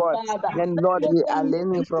Abba God. Father. And That Lord, you we are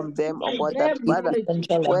learning continue to from them, oh God, that preserve Father, marriage.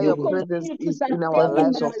 where That your you presence continue to is in our sustain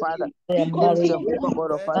lives, oh Father. marriages. You Yes, continue Jehovah to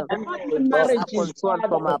God, oh Father. strengthen Doors are marriages, controlled Father.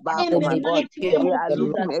 from above, In oh the my God. mighty name We of are Jesus.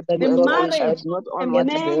 looking at The you, oh God, as marriage not on and the what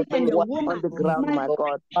is man and happening the on woman, the ground, my my God,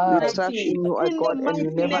 God. We my trust King. in you, oh In the God, and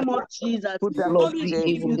you mighty never name of Jesus, put us Lord, to we shame give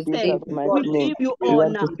in you Jesus' thanks. mighty We name. give you We want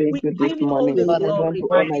honor. to thank We you this give you all morning. the We want glory. to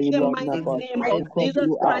honor In you, the Lord, my mighty God. name of Because Jesus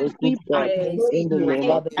you are a Christ, good we God. pray. In the name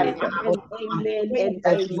of Amen Jesus. and amen and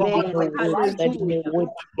amen. Hallelujah.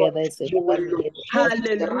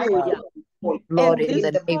 Hallelujah. At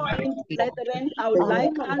this point, brethren, I would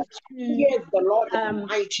like us to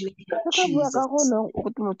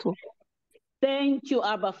thank you,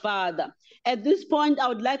 Abba Father. At this point, I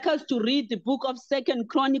would like us to read the book of 2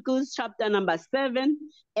 Chronicles, chapter number 7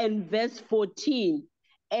 and verse 14.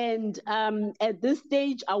 And at this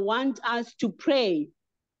stage, I want us to pray,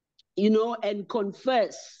 and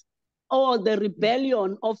confess all the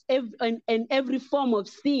rebellion of every form of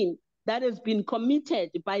sin that has been committed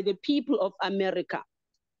by the people of America.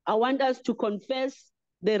 I want us to confess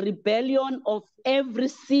the rebellion of every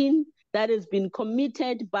sin that has been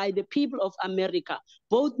committed by the people of America,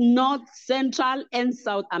 both North, Central, and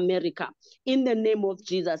South America, in the name of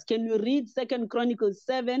Jesus. Can you read 2 Chronicles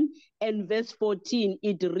 7 and verse 14?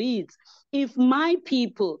 It reads, "If my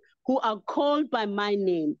people who are called by my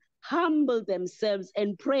name humble themselves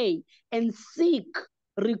and pray and seek,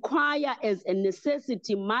 require as a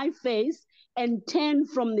necessity my face, and turn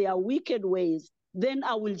from their wicked ways, then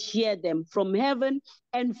I will hear them from heaven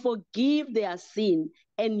and forgive their sin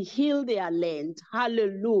and heal their land."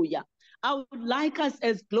 Hallelujah. I would like us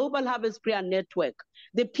as Global Harvest Prayer Network,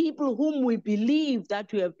 the people whom we believe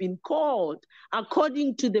that we have been called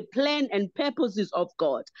according to the plan and purposes of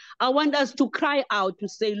God, I want us to cry out to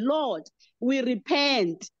say, Lord, we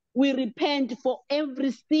repent. We repent for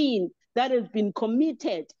every sin that has been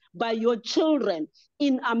committed by your children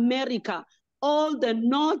in America, all the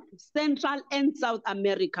North, Central, and South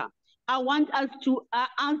America. I want us to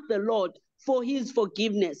ask the Lord for his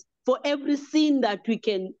forgiveness, for every sin that we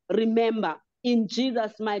can remember. In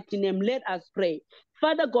Jesus' mighty name, let us pray.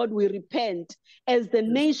 Father God, we repent as the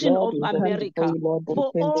nation Lord, of we come before America you, Lord,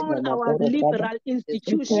 for repenting, all oh my our God, oh Father. liberal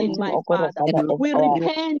institution, Repenting, my oh God, oh Father. Father, of We our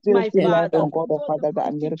repent, my filthy life, Father, oh God, oh for the Father, that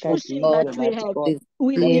America is constitution living, that we Almighty have God.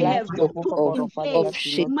 The we life, have put Jehovah God, in oh Father, place, that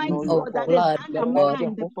do not my know you, God, that God. has The life,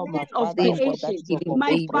 undermined the Jehovah, my plan of Father, oh God, that creation. is of My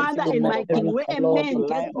obedience, Father oh and God, my oh King, Father. where a Of man gets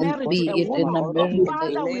rely on married God, to a oh my woman, God, of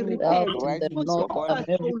Father, we learning of repent. uprightness, oh Forgive God. us,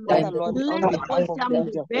 oh Lord. Father, Lord, Let on behalf us of the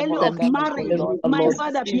them, value Jehovah, we of come and say, marriage, Lord, my every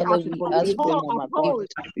Father, be sin that we commit them, oh my God. upheld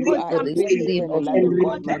You with are a faithful compassion and a in the loving God,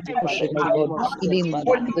 body mighty and Father, the in the soul name of of Jesus, in Father.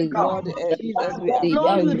 the mighty Lord, name of Jesus. as we are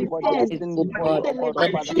Lord, we bringing before the repent listening all point, the oh God, oh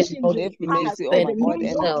Father, legislations we have passed mercy, oh as my the God,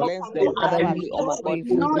 and nation of cleanse them America, thoroughly, oh my both God,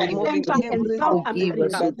 North, removing Central, and every South sin America,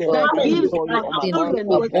 that they have that brought gives before you, our oh my God, children,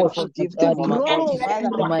 Lord and God, forgive to them, oh my God. grow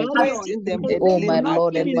Father, in place rebellion, in them and a they clean not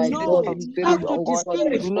heart and even a know steadfast how spirit, to oh God.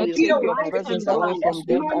 distinguish Do not between take your right and presence away wrong. from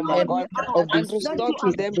them, My oh my Lord, we God, ask and that restore you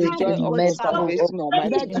to them the accept joy of your their child, salvation, Almighty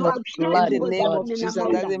that you Father. accept In the your name son of and Jesus, that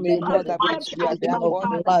Amanda. they may know that Accept you are us, their my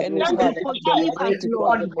God Father, and you as you care for them, forgive us, Almighty Lord,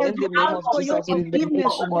 God. as In we the name ask of for your Jesus, we forgiveness,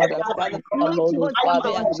 thank you, oh Lord, that Father. Father, Mighty God, from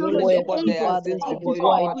they our acknowledge, children's oh God, age their of sins to before you,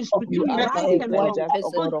 oh God. distinguish You between are right and perfect, wrong. just,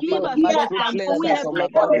 oh God, oh Forgive Father, us, much God, fruitless for we us, have oh my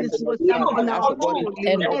God, fallen, in the God, name of on us, our oh God, own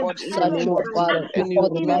including, oh and God, in the several name of Jesus. times. Any But who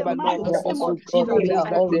in the remember no mighty more, oh name God, of Jesus, things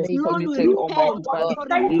that they Lord, we committed, repent Almighty God. for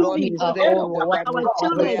Lord, removing, you for said, oh sending God, back that we our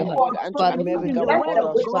should pray, children, oh God, unto for America, removing the oh word God,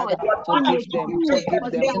 of our God Father, in the forgive them, schools, forgive for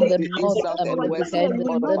them their of that the east, all south, and our west, oh children will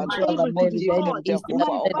God, oh not Father. be able to Forgive fall. them, Jehovah, My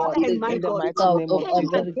oh Father God, and my in the God, mighty who name of came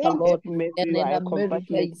Jesus. against Help me, you are a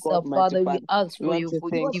compassionate God, mighty Father. We want to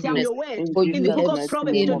thank you your word in in the Jesus' book of mighty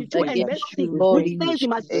Proverbs name of 22 and Jesus. verse 6, We which pray. says we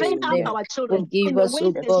must train up Amen. our children in the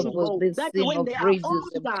ways Yes, they should Lord. go, that when they are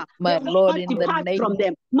older, they will not depart from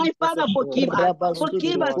them. My Father, forgive us. Thank you,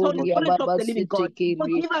 Forgive us, Lord. Holy Spirit of the living God.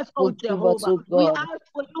 Forgive us, O Jehovah. We ask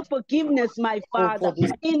for your forgiveness, my Father,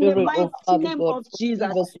 in the mighty name of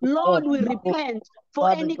Jesus. Lord, we repent for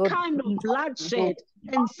any kind of bloodshed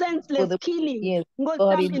and senseless killing goes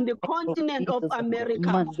down in the continent of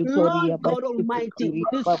America. Lord God Almighty,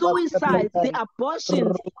 the suicides, the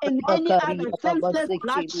abortions, and any other senseless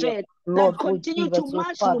bloodshed that continue to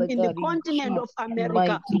mushroom in the continent of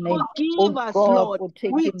America. Forgive us, Lord.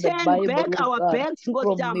 We turn back our backs,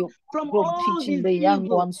 God, from all these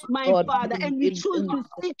evil, my Father, and we choose to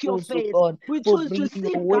seek your face. We choose to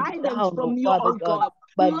seek guidance from you, oh God.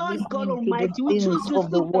 Lord God Almighty, we choose to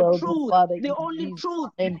seek the truth, the only truth,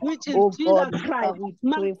 which is Jesus Christ,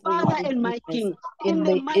 my Father and my King. In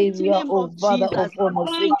the mighty name of Jesus,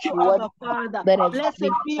 thank you, Abba Father. Blessed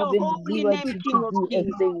be your holy name, King of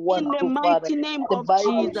Kings. In the mighty name of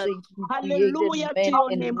Jesus. Hallelujah to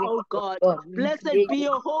your name, oh God. Blessed be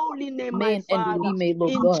your holy name, my Father.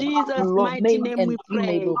 In Jesus' mighty name we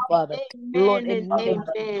pray. Amen and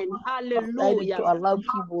amen. Hallelujah.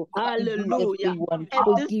 Hallelujah. At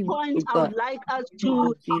this point, I would like us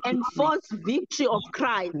to enforce victory of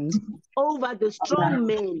Christ over the strong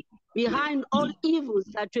men behind all evils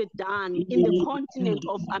that were done in the continent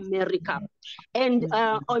of America. And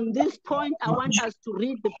on this point, I want us to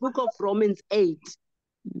read the book of Romans 8.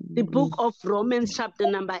 The book of Romans chapter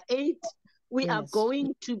number 8. We are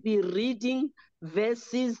going to be reading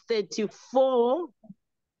verses 34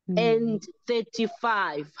 and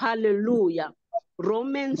 35. Hallelujah.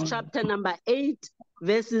 Romans chapter number 8,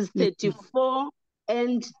 verses 34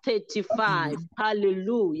 and 35.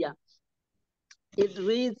 Hallelujah. It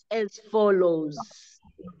reads as follows.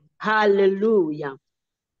 Hallelujah.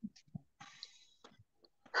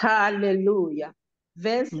 Hallelujah.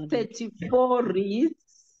 Verse 34 reads,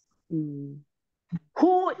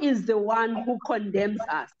 who is the one who condemns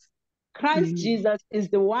us? Christ Jesus is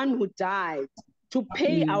the one who died to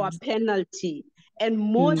pay our penalty, and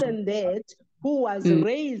more than that, who was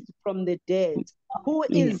raised from the dead, who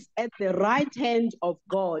is at the right hand of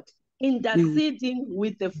God, interceding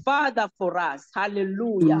with the Father for us.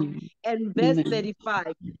 Hallelujah. And verse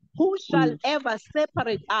 35, who shall ever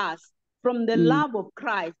separate us from the love of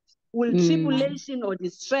Christ? Will tribulation or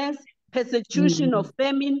distress, persecution or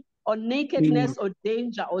famine, or nakedness or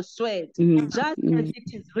danger or sweat, just as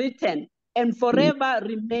it is written and forever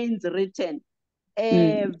remains written.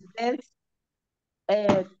 Verse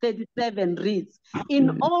 37 reads,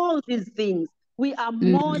 in all these things we are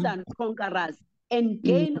more than conquerors and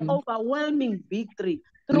gain overwhelming victory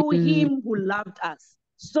through him who loved us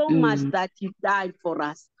so much that he died for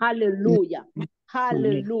us. Hallelujah.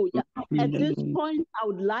 Hallelujah. At this point, I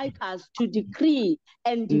would like us to decree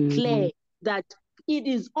and declare that it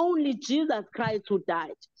is only Jesus Christ who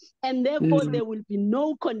died, and therefore there will be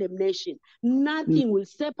no condemnation. Nothing will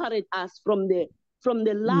separate us from the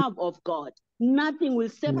love of God. Nothing will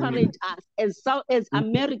separate us as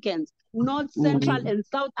Americans, North, Central, and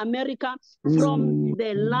South America from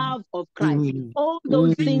the love of Christ. All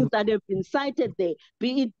those things that have been cited there,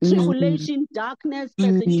 be it tribulation, darkness,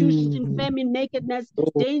 persecution, famine, nakedness,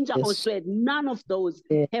 danger, or sweat, none of those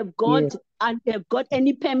have got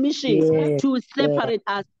any permission to separate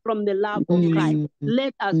us from the love of Christ.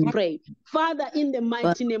 Let us pray. Father, in the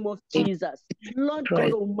mighty name of Jesus, Lord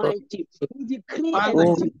God Almighty, we decree and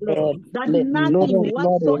we declare that nothing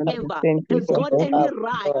whatsoever has got any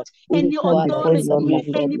right, any authority,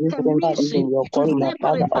 any permission to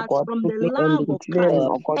separate us from the love of Christ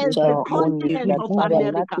as the continent of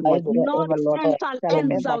America, North, Central,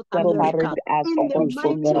 and South America. In the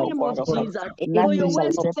mighty name of Jesus, for your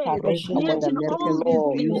word says, yet in all these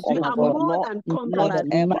things we are more than conquerors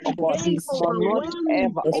and gain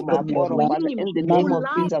overwhelming victory through him who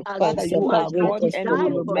loved us so much that he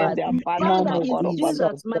died for us. Father, is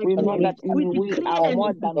Jesus, my We know King. that We we decree are and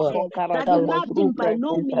more we than declare conquerors, that O God, through nothing by Christ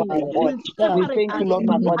no Jesus. means oh God. will We separate thank us you, Lord,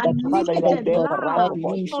 my from the God, that Father, you are unlimited there for us, love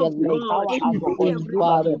oh God. of God Empower us, in oh God, to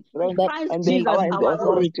everybody the in strength Christ and the Jesus power and the our Lord.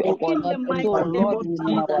 authority, oh God. In the And mighty for name Lord, of we will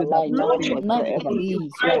not Jesus, say that Lord, nothing we whatsoever thank you.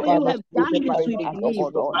 shall For you ever have done this, we separate us, oh believe.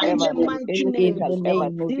 God, or In ever the mighty anything name shall ever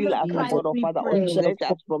of steal Jesus us, oh Christ, God, or we Father, or pray. snatch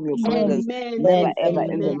us from your presence. Amen Never and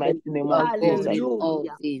ever in the mighty amen. name of Jesus.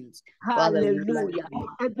 Hallelujah. Hallelujah.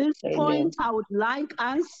 At this Amen. point, I would like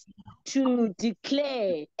us to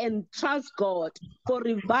declare and trust God for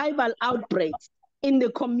revival outbreaks in the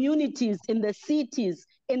communities, in the cities,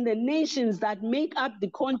 in the nations that make up the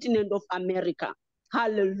continent of America.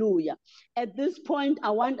 Hallelujah. At this point,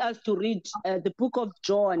 I want us to read the book of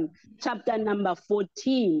John, chapter number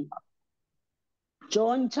 14.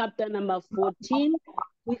 John, chapter number 14.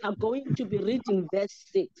 We are going to be reading verse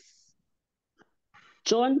 6.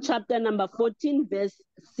 John chapter number 14, verse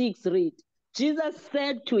 6 read, Jesus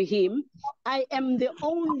said to him, I am the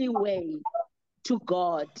only way to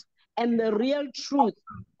God and the real truth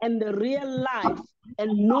and the real life,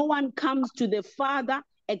 and no one comes to the Father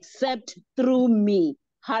except through me.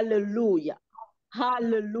 Hallelujah.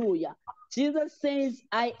 Hallelujah. Jesus says,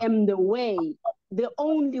 I am the way, the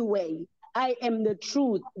only way. I am the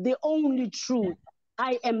truth, the only truth.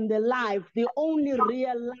 I am the life, the only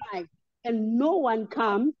real life. And no one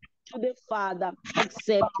comes to the Father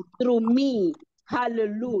except through me.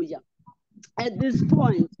 Hallelujah. At this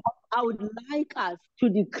point, I would like us to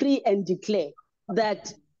decree and declare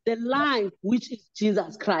that the life, which is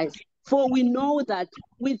Jesus Christ, for we know that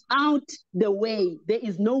without the way, there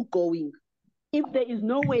is no going. If there is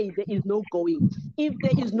no way, there is no going. If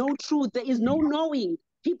there is no truth, there is no knowing.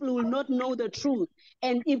 People will not know the truth.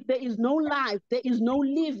 And if there is no life, there is no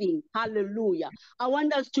living. Hallelujah. I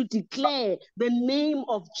want us to declare the name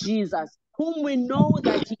of Jesus, whom we know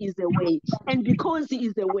that he is the way. And because he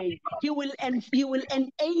is the way, he will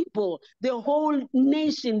enable the whole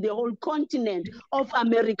nation, the whole continent of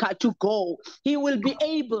America to go. He will be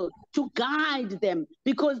able to guide them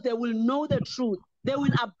because they will know the truth. They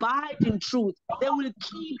will abide in truth. They will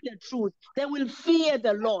keep the truth. They will fear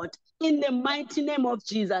the Lord in the mighty name of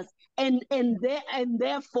Jesus. And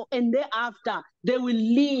thereafter they will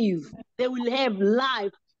live. They will have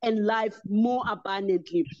life and life more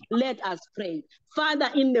abundantly. Let us pray. Father,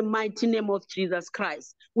 in the mighty name of Jesus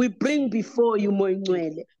Christ, we bring before you,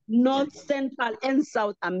 Moinwele, North, Central, and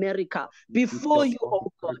South America, before you,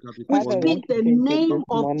 oh God. We Father, we speak want to the thank you name this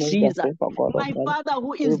of morning, the Jesus, faithful God of my God. Father,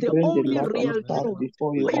 who We is the bring the only North and real South truth,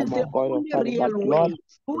 before who you, oh is my the God, oh only Father. But real Lord, way,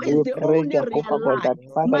 who is we the pray, only Jehovah real God, life, that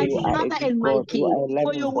Father, my you are a Father good and my God, you King. are a For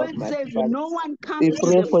loving your God, word mighty says, Father. no one We comes to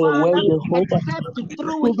pray the for your Father word, Jehovah. except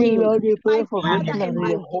through We him, Lord, we pray my for Father and missionary my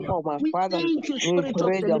King. Jehovah, my We Father. thank you, We Spirit of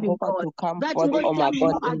pray, the living Jehovah, God, to come that forth, with oh my them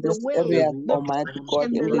God, you are in the this way, area, the Almighty truth, God,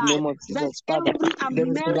 and the in the life, name of that Jesus, Father. every There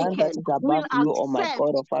is none that American is above will you, oh my accept,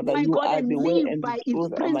 God, oh Father. my You God, are and the way live and the by his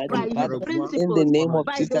truth, by Almighty his Father. In the principles, name of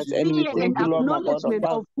by the Jesus, and we fear and thank you, Lord, my God, oh acknowledgement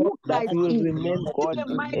Father, of who that Christ you will is. remain In God the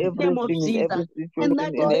in mighty name of everything, in Jesus, every and situation,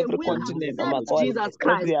 that in they every will continent, oh my accept God, Jesus as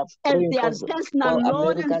Christ we are as praying their personal for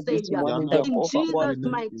Lord and America this Savior. morning, In Jehovah God. Jesus'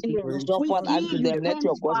 mighty name, Show we forth unto give you them. Let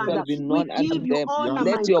your thanks, gospel Father. be We known give unto you them. honor,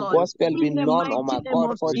 Let my your God. gospel be In the known, oh mighty my name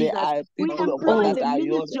God, of for they Jesus, are we people, oh God, embrace that the are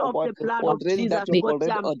yours, ministry oh of God, the blood of already Jesus that you've for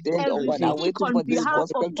already them ordained, as oh we God, are speak waiting on for this behalf of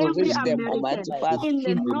gospel to every reach them, American Almighty Father, in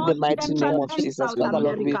the in the North, mighty Central, name of and Jesus. South Father,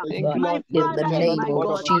 Lord, we America. thank you, My Lord, Father that and Lord my God, oh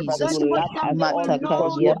God, Father, that that you with love us them they all will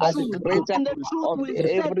because know you the are the truth, creator and the truth of will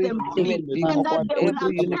set every them free, human being, and oh that God, they will every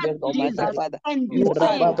accept universe, Almighty Jesus Father. and be You are the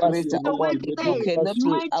saved. creator, The oh God. word You says, cannot,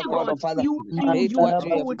 mighty oh God, God, oh Father, you hate what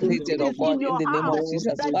you have put created, oh this God, in in your the name of heart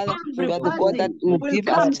Jesus. that Father, every you are the God that person will will give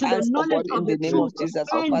us come to the chance, oh knowledge God, of in the the name truth of Jesus,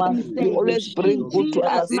 oh and Father. be You saved. always bring In good to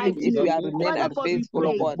Jesus' us, even mighty if we name. are remain Father God, we unfaithful,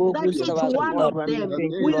 oh pray God. that each Jehovah one God, of Father, we them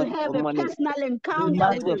thank you, will Lord, have for a money. personal encounter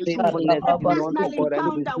Let with your the truth, faithfulness a be known, personal oh God,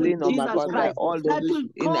 and be encounter with seen, oh my Jesus God, by Christ all that those will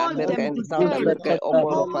in cause America them and to South turn America, oh from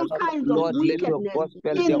God, oh all Father. kinds of Lord, let your wickedness gospel,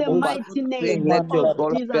 in the Jehovah, mighty name bring, let your of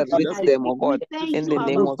gospel Jesus reach Christ. them, oh We God. thank In you, the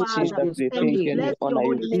name our of Father, Jesus, we and thank we you and we bless your honor you.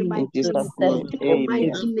 holy name In and Jesus' King. name, In the amen.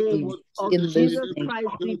 mighty name of Jesus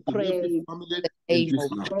Christ, we pray.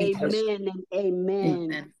 Amen and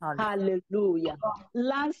amen. Hallelujah.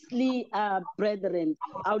 Lastly, brethren,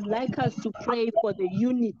 I would like us to pray for the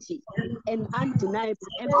unity and undeniable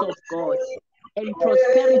acts of God and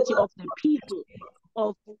prosperity of the people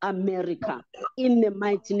of America in the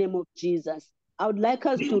mighty name of Jesus. I would like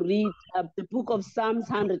us to read the book of Psalms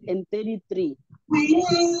 133.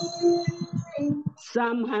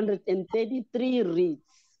 Psalm 133 reads,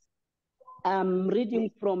 I'm reading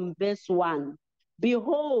from verse 1.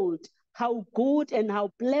 Behold, how good and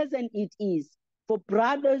how pleasant it is for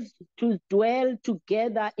brothers to dwell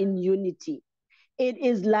together in unity. It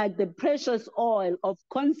is like the precious oil of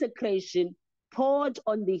consecration poured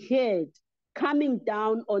on the head, coming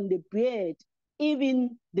down on the beard,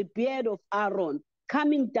 even the beard of Aaron,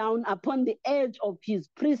 coming down upon the edge of his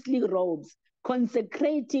priestly robes,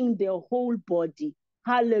 consecrating their whole body.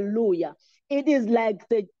 Hallelujah. It is like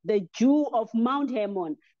the dew of Mount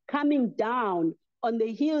Hermon coming down on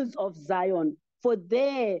the hills of Zion. For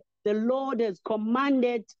there the Lord has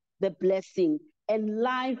commanded the blessing and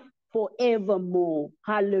life forevermore.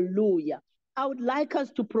 Hallelujah. I would like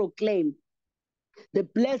us to proclaim the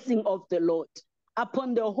blessing of the Lord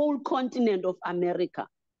upon the whole continent of America,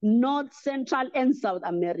 North, Central, and South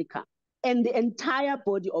America, and the entire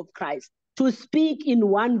body of Christ, to speak in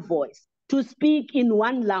one voice, to speak in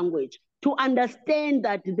one language, to understand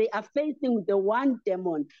that they are facing the one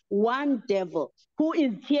demon, one devil, who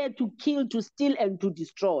is here to kill, to steal, and to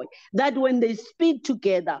destroy. That when they speak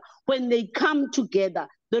together, when they come together,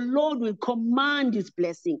 the Lord will command his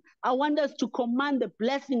blessing. I want us to command the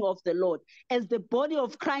blessing of the Lord as the body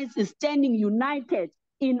of Christ is standing united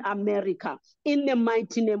in America. In the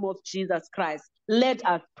mighty name of Jesus Christ, let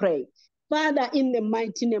us pray. Father, in the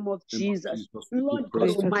mighty name of Jesus, Lord God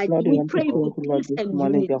Gracious Almighty, Lord, we we want to pray thank for you, Lord, peace this and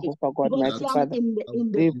morning, unity. Jehovah God, Because mighty Father.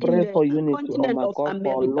 We in pray the for unity, oh continent my of God, for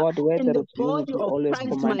America, Lord, where in there the is body unity, of always Christ,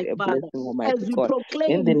 command my a Father, blessing, Almighty as we God. In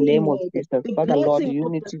proclaim the your name of word, Jesus, the Father, Lord, blessing of the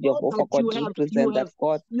unity, Lord Jehovah that God, represent that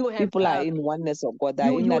God, people are in oneness, oh God, they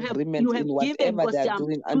are in agreement you have in given whatever us they are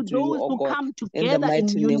doing to unto you, those oh who God. come In the together in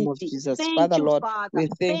mighty name of unity. Jesus, Thank Father, you, Lord, Father. we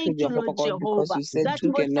thank you, Thank you, Jehovah Lord God, because Jehovah. you said That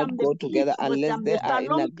two cannot the go peace, together unless they the are in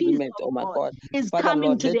shalom peace agreement, of oh my God God. is Father, coming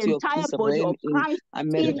Lord, to the let your entire peace body reign of in Christ in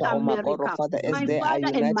America, oh my God, oh America. Father, as My they are Father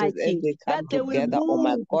and my united, as King, they that come they will together, oh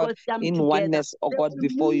my move God, because they are in together. oneness, oh They God, will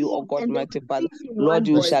before you, oh move God, and they mighty will Father. speak in Lord, one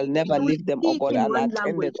you voice. shall never They will leave them, oh speak God, in one unattended,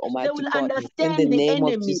 language. They Almighty will God. In the understand the name of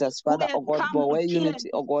enemy Jesus, who Father, has oh God, come for to where kill and unity,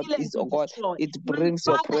 to oh God, steal and is, to oh God, destroy. it My brings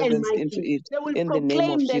your Father and presence my into King, it. they will In the name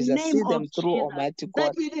of proclaim the Jesus, name see of them through, Jesus. Almighty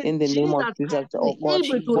That God. it is In the name of Jesus Jesus, Christ who oh is God,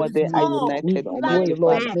 able to for they are restore united, life Almighty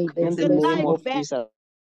Lord, Father. back, In the the name life of back. Jesus.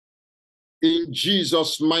 In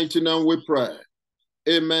Jesus' mighty name we pray.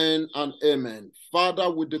 Amen and amen. Father,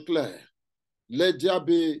 we declare, let there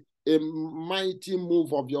be a mighty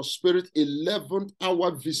move of your spirit, 11th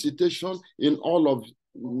hour visitation in all of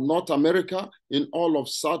North America, in all of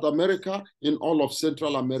South America, in all of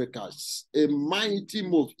Central America. A mighty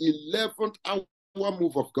move, 11th hour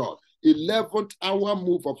move of God, 11th hour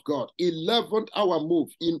move of God, 11th hour move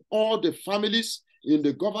in all the families, in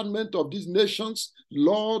the government of these nations,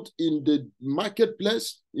 Lord, in the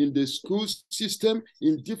marketplace, in the school system,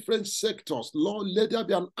 in different sectors. Lord, let there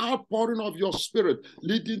be an outpouring of your spirit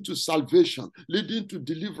leading to salvation, leading to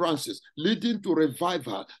deliverances, leading to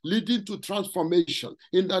revival, leading to transformation.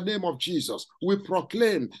 In the name of Jesus, we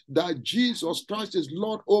proclaim that Jesus Christ is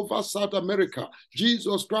Lord over South America.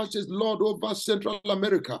 Jesus Christ is Lord over Central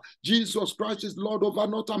America. Jesus Christ is Lord over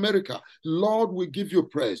North America. Lord, we give you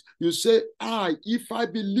praise. You say, if I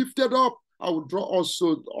be lifted up, I will draw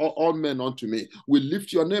also all men unto me. We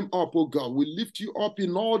lift your name up, oh God. We lift you up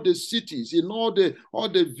in all the cities, in all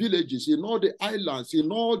the villages, in all the islands,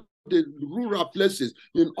 in all the rural places,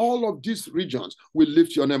 in all of these regions. We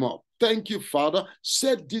lift your name up. Thank you, Father.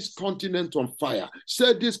 Set this continent on fire.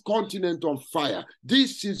 Set this continent on fire.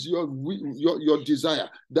 This is your desire,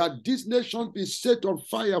 that this nation be set on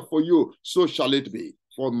fire for you. So shall it be.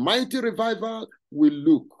 For mighty revival, we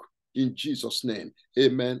look. In Jesus' name,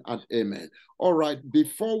 amen and amen. All right,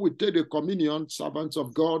 before we take the communion, servants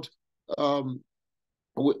of God,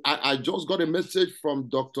 I just got a message from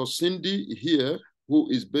Dr. Cindy here, who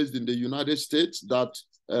is based in the United States, that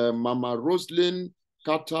Mama Roslyn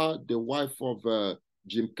Carter, the wife of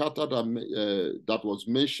Jim Carter that was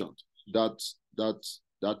mentioned, that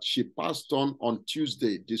she passed on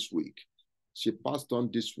Tuesday this week. She passed on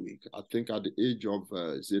this week, I think at the age of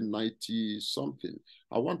 90-something.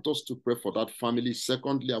 I want us to pray for that family.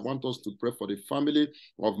 Secondly, I want us to pray for the family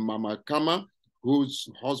of Mama Kama, whose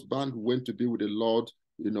husband went to be with the Lord,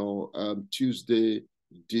 Tuesday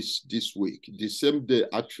this week. The same day,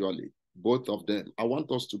 actually, both of them. I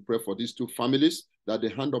want us to pray for these two families, that the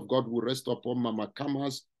hand of God will rest upon Mama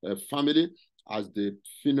Kama's family as the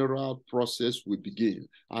funeral process will begin.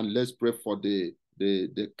 And let's pray for the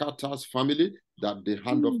Carter's family, that the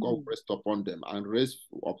hand of God rest upon them and rest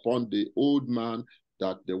upon the old man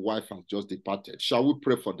that the wife has just departed. Shall we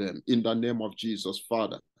pray for them in the name of Jesus,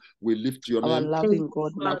 Father? We lift your Our name. loving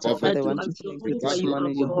God, mighty Above Father, I it. want to thank you Jehovah, this you are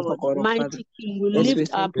morning, God. Jehovah God of Father. Mighty King, we Yes, we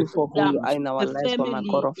lift up thank you for who you are in our the lives, oh my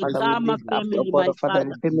God family, of the Father. We Gama lift up, oh family, God my of Father,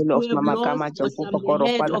 the Father, family of who have Mama lost Kama, for Jehovah some God the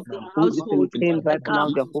of head Father, of their who is in household, pain right now,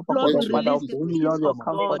 Gama. Jehovah Lord, God we of Father, release of the whom, peace Lord, your of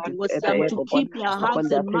comfort God is was at the end, to oh God, keep their upon hearts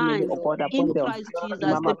their and family, minds oh God, upon in their Christ Jesus.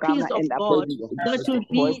 Mama The Kama peace of and upon God his that will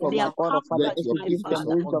voice, be oh their my God of Father, comfort, as you my give them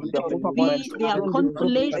Father, wisdom, to Jehovah God, be their bring this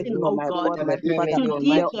consolation, preparation, oh oh my God, God, mighty Father. to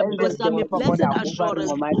Their give them angels, some Jehovah God, blessed are hovering, assurance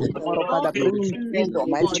Almighty that God of Father, God bringing is peace,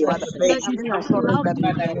 Almighty God, Father, that is bring not assurance allowed that to you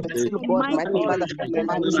be are still a God, mighty mighty Father, in the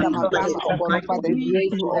concerning name Mama of Kama, oh Jesus. God of Father, We you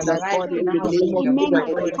too, oh my God, in the name of remain Jesus.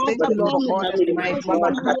 as a Thank Kata you, Lord family. God,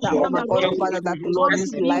 Mama Kata, oh my God of Father, that Lord,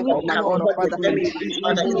 this life, oh my God of Father,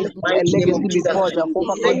 will leave a legacy before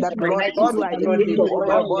Jehovah God, that Lord, if you are in you, oh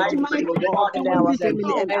my God, in our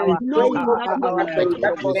family and Knowing that our family,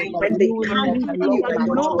 oh God, we will and live we long, see oh that my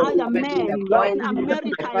God no of other Father. man Lord, in in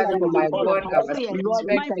America is oh my God of Father, experienced. Lord,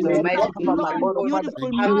 we My can just sister, cover, my long, God of Father.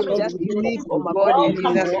 beautiful We will marriage just with live, oh my God, God and we will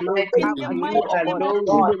in have the you, mighty oh name God, of in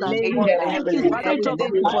Jesus. the name We of thank you, Jesus. Father, Spirit we of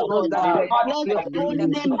thank you God. for those that We were bless your holy been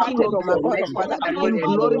name, King impacted, of oh my Kings. God, oh Father, Father, in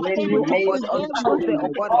Lord God, glory we to thank you, you oh God, for of them, children, oh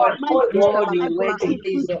God, my sister, sister,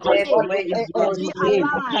 to stay to be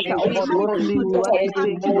alive. Kata, oh God, Mighty, Rosalie, to we be want to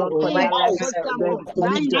thank you, Lord, for their life, for some the of gift,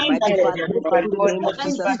 grandchildren. Almighty Father, in the name of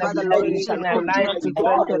Thank Jesus. you, Father, Lord, Spirit you of shall God. continue to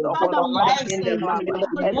strengthen, oh God, Father, oh we Father,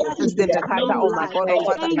 bless you for and their President Kata, long oh my life. God, oh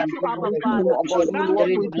Father, Thank you, you will Abba be with him, Father. oh God, you will walk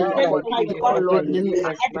with him, oh God, oh Lord,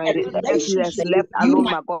 as he has left alone,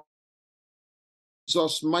 my God.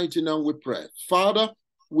 Jesus' mighty name we pray. Father,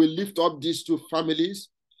 we lift up these two families.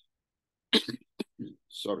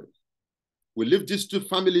 Sorry. We lift these two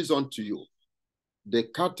families unto you. The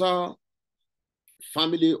Carter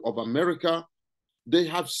family of America, they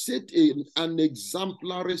have set an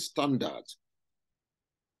exemplary standard.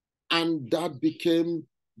 And that became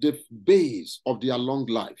the base of their long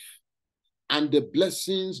life. And the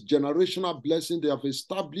blessings, generational blessings they have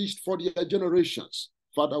established for their generations.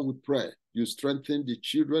 Father, we pray you strengthen the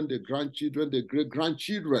children, the grandchildren, the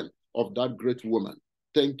great-grandchildren of that great woman.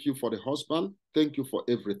 Thank you for the husband. Thank you for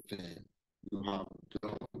everything you have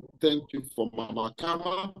done. Thank you for Mama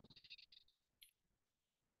Kama.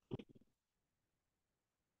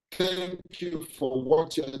 Thank you for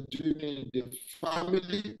what you're doing in the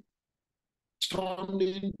family,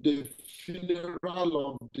 turning the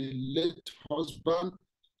funeral of the late husband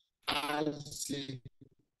as a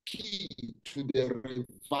key to the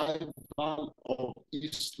revival of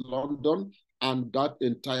East London and that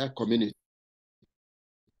entire community.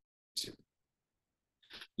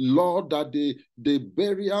 Lord, that the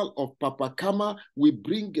burial of Papa Kama will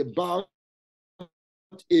bring about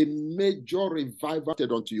a major revival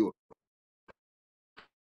unto you.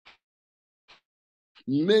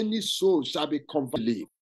 Many souls shall be converted.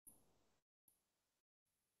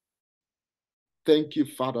 Thank you,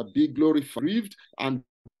 Father. Be glorified, and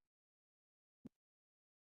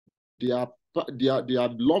their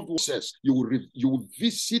loved ones, you will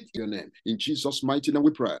visit your name. In Jesus' mighty name we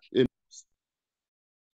pray. Amen.